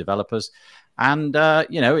lot of developers. And,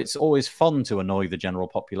 you know, it's always fun to annoy the general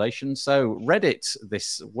population. So Reddit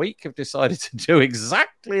this week have decided to do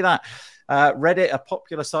exactly that. Reddit, a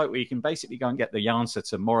popular site where you can basically go and get the answer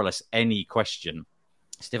to more or less any question.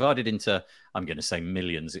 It's divided into, I'm going to say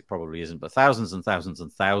millions, it probably isn't, but thousands and thousands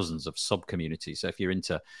and thousands of sub-communities. So if you're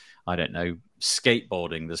into, I don't know,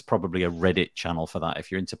 skateboarding, there's probably a Reddit channel for that.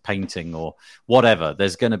 If you're into painting or whatever,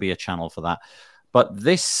 there's going to be a channel for that. But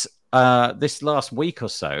this last week or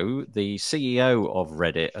so, the CEO of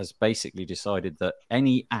Reddit has basically decided that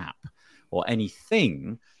any app or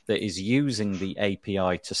anything that is using the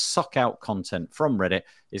API to suck out content from Reddit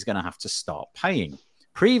is going to have to start paying.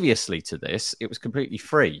 Previously to this, it was completely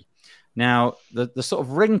free. Now, the sort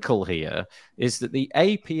of wrinkle here is that the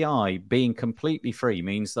API being completely free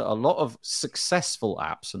means that a lot of successful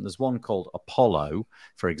apps, and there's one called Apollo,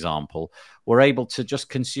 for example, were able to just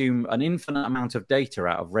consume an infinite amount of data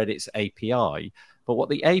out of Reddit's API. But what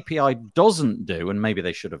the API doesn't do, and maybe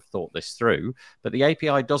they should have thought this through, but the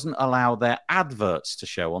API doesn't allow their adverts to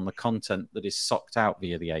show on the content that is sucked out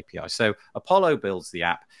via the API. So Apollo builds the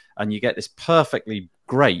app, and you get this perfectly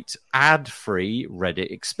great ad-free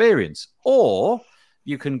Reddit experience. Or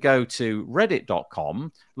you can go to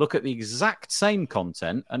reddit.com, look at the exact same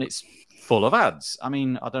content, and it's full of ads. I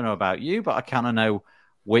mean, I don't know about you, but I kind of know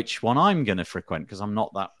which one I'm going to frequent because I'm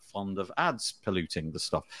not that fond of ads polluting the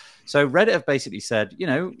stuff. So Reddit have basically said, you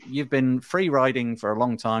know, you've been free riding for a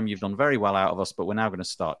long time. You've done very well out of us, but we're now going to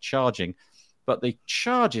start charging. But the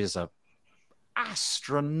charges are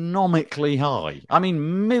astronomically high. I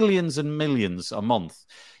mean, millions and millions a month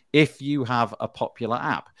if you have a popular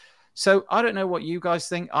app. So I don't know what you guys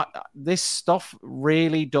think. This stuff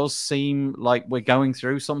really does seem like we're going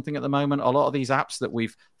through something at the moment. A lot of these apps that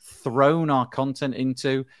we've thrown our content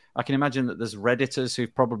into, I can imagine that there's Redditors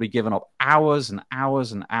who've probably given up hours and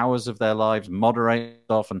hours and hours of their lives moderating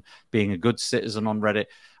stuff and being a good citizen on Reddit.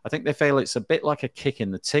 I think they feel it's a bit like a kick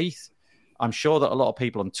in the teeth. I'm sure that a lot of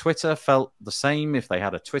people on Twitter felt the same if they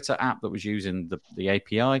had a Twitter app that was using the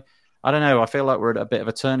API. I don't know. I feel like we're at a bit of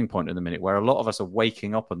a turning point in the minute where a lot of us are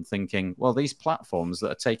waking up and thinking, well, these platforms that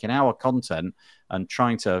are taking our content and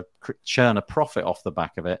trying to churn a profit off the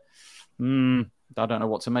back of it, I don't know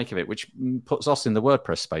what to make of it, which puts us in the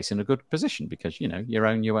WordPress space in a good position because, you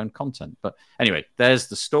own your own content. But anyway, there's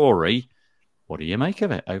the story. What do you make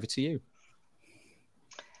of it? Over to you.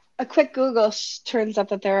 A quick Google turns up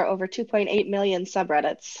that there are over 2.8 million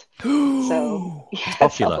subreddits. So yeah,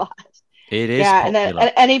 that's a lot. It is popular. And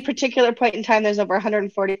at any particular point in time, there's over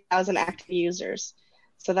 140,000 active users.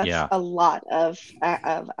 So that's a lot of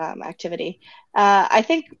activity. I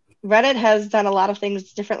think Reddit has done a lot of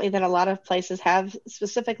things differently than a lot of places have.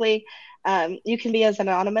 Specifically, you can be as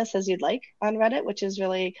anonymous as you'd like on Reddit, which is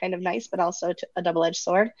really kind of nice, but also a double-edged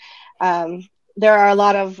sword. There are a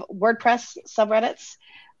lot of WordPress subreddits.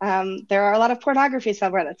 There are a lot of pornography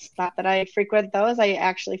subreddits. Not that I frequent those. I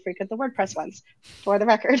actually frequent the WordPress ones, for the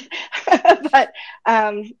record. But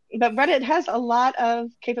Reddit has a lot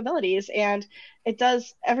of capabilities, and it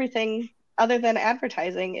does everything other than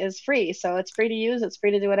advertising is free. So it's free to use. It's free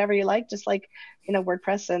to do whatever you like, just like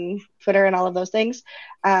WordPress and Twitter and all of those things.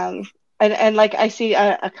 And like I see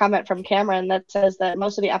a comment from Cameron that says that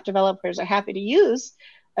most of the app developers are happy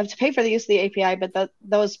to pay for the use of the API, but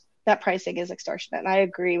that pricing is extortionate. And I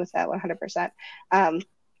agree with that 100%.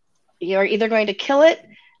 You're either going to kill it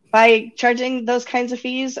by charging those kinds of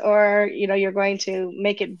fees, or, you're going to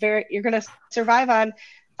make it you're going to survive on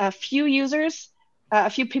a few users, a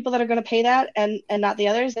few people that are going to pay that and not the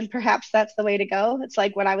others. And perhaps that's the way to go. It's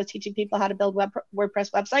like when I was teaching people how to build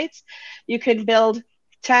WordPress websites, you could build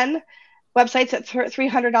 10 websites at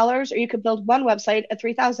 $300, or you could build one website at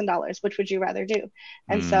 $3,000. Which would you rather do?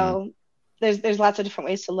 And so there's lots of different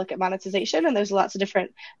ways to look at monetization, and there's lots of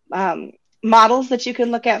different models that you can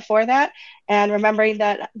look at for that. And remembering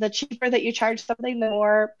that the cheaper that you charge something, the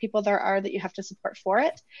more people there are that you have to support for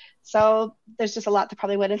it. So there's just a lot that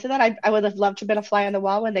probably went into that. I would have loved to have been a fly on the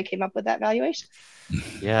wall when they came up with that valuation.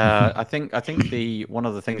 Yeah, I think one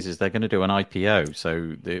of the things is they're going to do an IPO.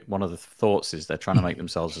 So one of the thoughts is they're trying to make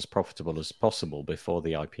themselves as profitable as possible before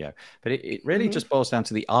the IPO. But it really just boils down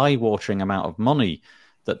to the eye-watering amount of money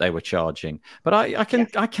that they were charging. But I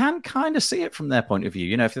can kind of see it from their point of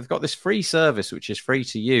view. If they've got this free service which is free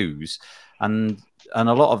to use, and a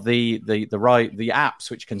lot of the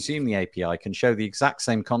apps which consume the API can show the exact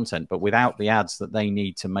same content but without the ads that they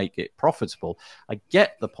need to make it profitable. I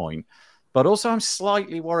get the point. But also I'm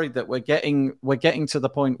slightly worried that we're getting to the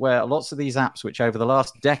point where lots of these apps, which over the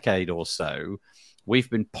last decade or so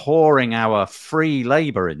we've been pouring our free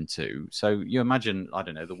labor into. So you imagine, I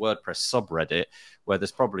don't know, the WordPress subreddit, where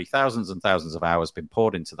there's probably thousands and thousands of hours been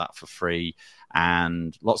poured into that for free,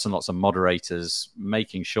 and lots of moderators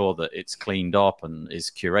making sure that it's cleaned up and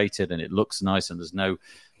is curated and it looks nice and there's no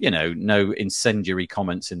incendiary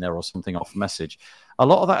comments in there or something off message. A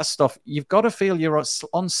lot of that stuff, you've got to feel you're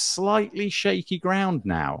on slightly shaky ground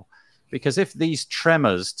now. Because if these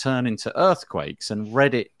tremors turn into earthquakes and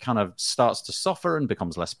Reddit kind of starts to suffer and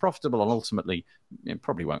becomes less profitable, and ultimately it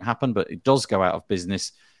probably won't happen, but it does go out of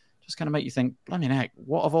business, just going to make you think, blimey heck,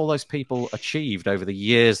 what have all those people achieved over the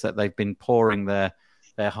years that they've been pouring their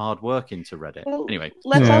hard work into Reddit? Well, anyway,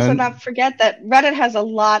 let's also not forget that Reddit has a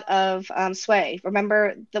lot of sway.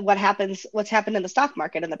 Remember what's happened in the stock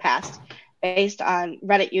market in the past, based on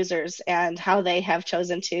Reddit users and how they have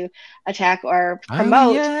chosen to attack or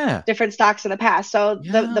promote different stocks in the past. So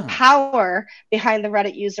the power behind the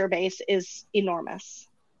Reddit user base is enormous.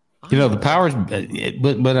 The powers,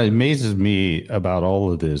 what amazes me about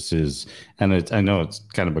all of this is, and I know it's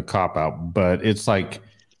kind of a cop-out, but it's like,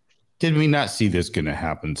 did we not see this going to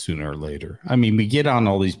happen sooner or later? I mean, we get on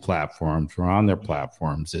all these platforms. We're on their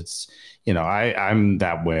platforms. It's, I'm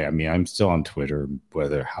that way. I mean, I'm still on Twitter,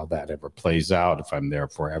 how that ever plays out, if I'm there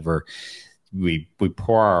forever. We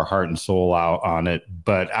pour our heart and soul out on it,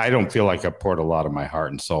 but I don't feel like I poured a lot of my heart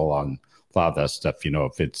and soul on a lot of that stuff.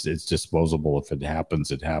 If it's disposable, if it happens,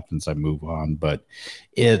 it happens. I move on. But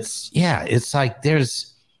it's like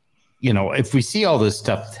there's, if we see all this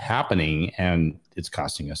stuff happening and it's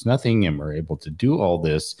costing us nothing and we're able to do all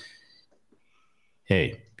this,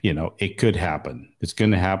 hey, it could happen. It's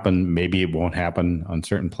going to happen. Maybe it won't happen on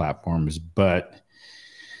certain platforms, but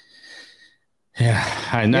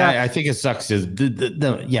I think it sucks is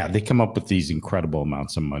they come up with these incredible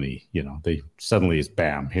amounts of money. They suddenly it's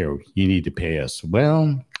bam, here, you need to pay us.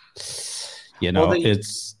 Well,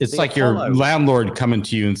 it's like your landlord coming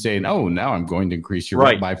to you and saying, "Oh, now I'm going to increase your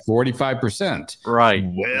rent by 45%." Right.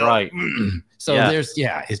 Well, right. So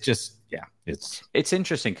it's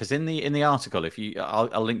interesting because in the article,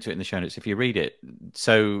 I'll link to it in the show notes if you read it.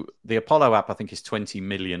 So the Apollo app, I think, is $20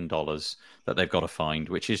 million that they've got to find,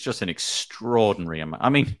 which is just an extraordinary amount. I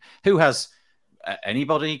mean, who has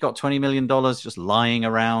anybody got $20 million just lying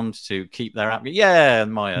around to keep their app? Yeah,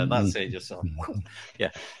 Maya, that's it. Just yeah.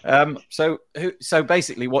 So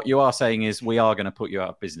basically, what you are saying is we are going to put you out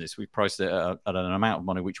of business. We've priced it at an amount of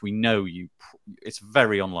money which we know it's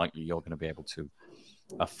very unlikely you're going to be able to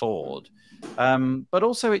afford. But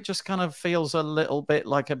also, it just kind of feels a little bit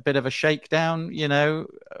like a bit of a shakedown, you know.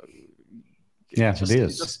 Yeah, it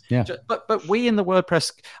is. But we in the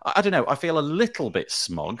WordPress, I don't know, I feel a little bit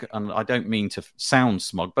smug, and I don't mean to sound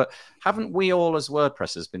smug, but haven't we all as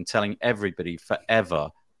WordPressers been telling everybody forever,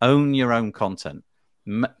 own your own content,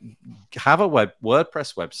 have a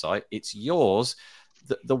WordPress website, it's yours.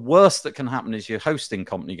 The worst that can happen is your hosting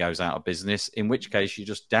company goes out of business, in which case you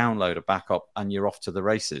just download a backup and you're off to the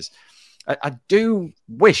races. I do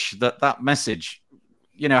wish that message,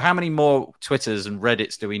 you know, how many more Twitters and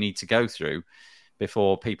Reddits do we need to go through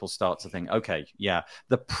before people start to think, okay, yeah.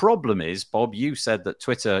 The problem is, Bob, you said that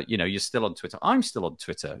Twitter, you know, you're still on Twitter. I'm still on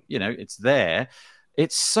Twitter. You know, it's there.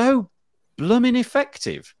 It's so blooming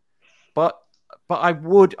effective. But I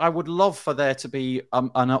would love for there to be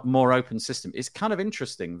a more open system. It's kind of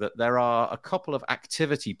interesting that there are a couple of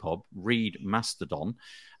ActivityPub, Read Mastodon,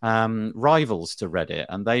 rivals to Reddit,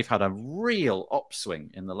 and they've had a real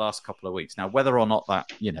upswing in the last couple of weeks. Now, whether or not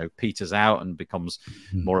that, you know, peters out and becomes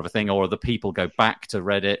more of a thing, or the people go back to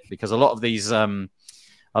Reddit, because a lot of these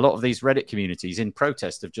Reddit communities in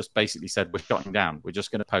protest have just basically said, we're shutting down. We're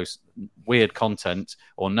just going to post weird content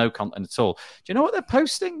or no content at all. Do you know what they're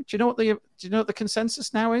posting? Do you know what the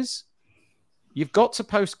consensus now is? You've got to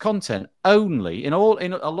post content only in a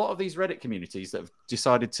lot of these Reddit communities that have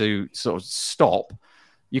decided to sort of stop.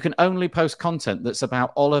 You can only post content that's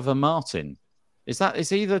about Oliver Martin. Is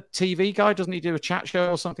he the TV guy? Doesn't he do a chat show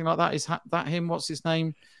or something like that? Is that him? What's his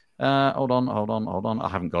name? Hold on. I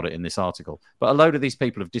haven't got it in this article. But a load of these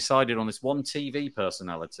people have decided on this one TV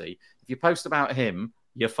personality. If you post about him,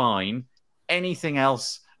 you're fine. Anything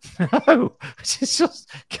else, no. It's just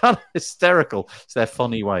kind of hysterical. It's their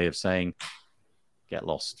funny way of saying, get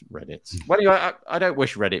lost, Reddit. Well, anyway, I don't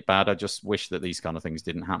wish Reddit bad. I just wish that these kind of things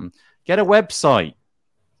didn't happen. Get a website,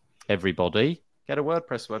 everybody. Get a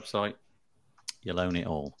WordPress website. You'll own it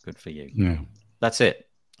all. Good for you. Yeah. That's it.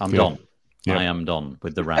 I'm done. Yep. I am done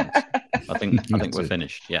with the rant. I think we're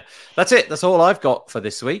finished. Yeah, that's it. That's all I've got for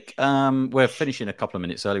this week. We're finishing a couple of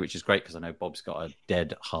minutes early, which is great because I know Bob's got a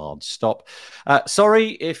dead hard stop.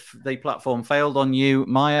 Sorry if the platform failed on you,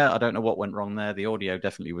 Maya. I don't know what went wrong there. The audio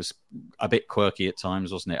definitely was a bit quirky at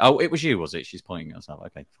times, wasn't it? Oh, it was you, was it? She's pointing at herself.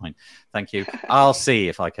 Okay, fine. Thank you. I'll see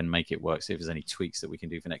if I can make it work, see if there's any tweaks that we can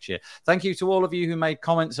do for next year. Thank you to all of you who made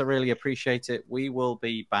comments. I really appreciate it. We will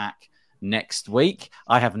be back next week.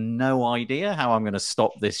 I have no idea how I'm going to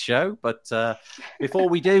stop this show, but before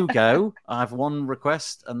we do go, I have one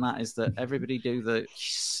request, and that is that everybody do the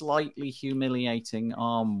slightly humiliating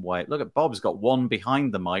arm wave. Look at Bob's got one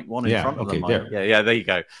behind the mic, one in front of the mic. Yeah, there you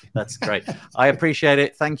go. That's great. I appreciate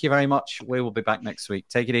it. Thank you very much. We will be back next week.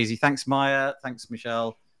 Take it easy. Thanks, Maya. Thanks,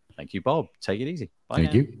 Michelle. Thank you, Bob. Take it easy. Bye.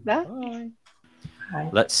 Thank you. Bye.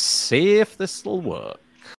 Let's see if this will work.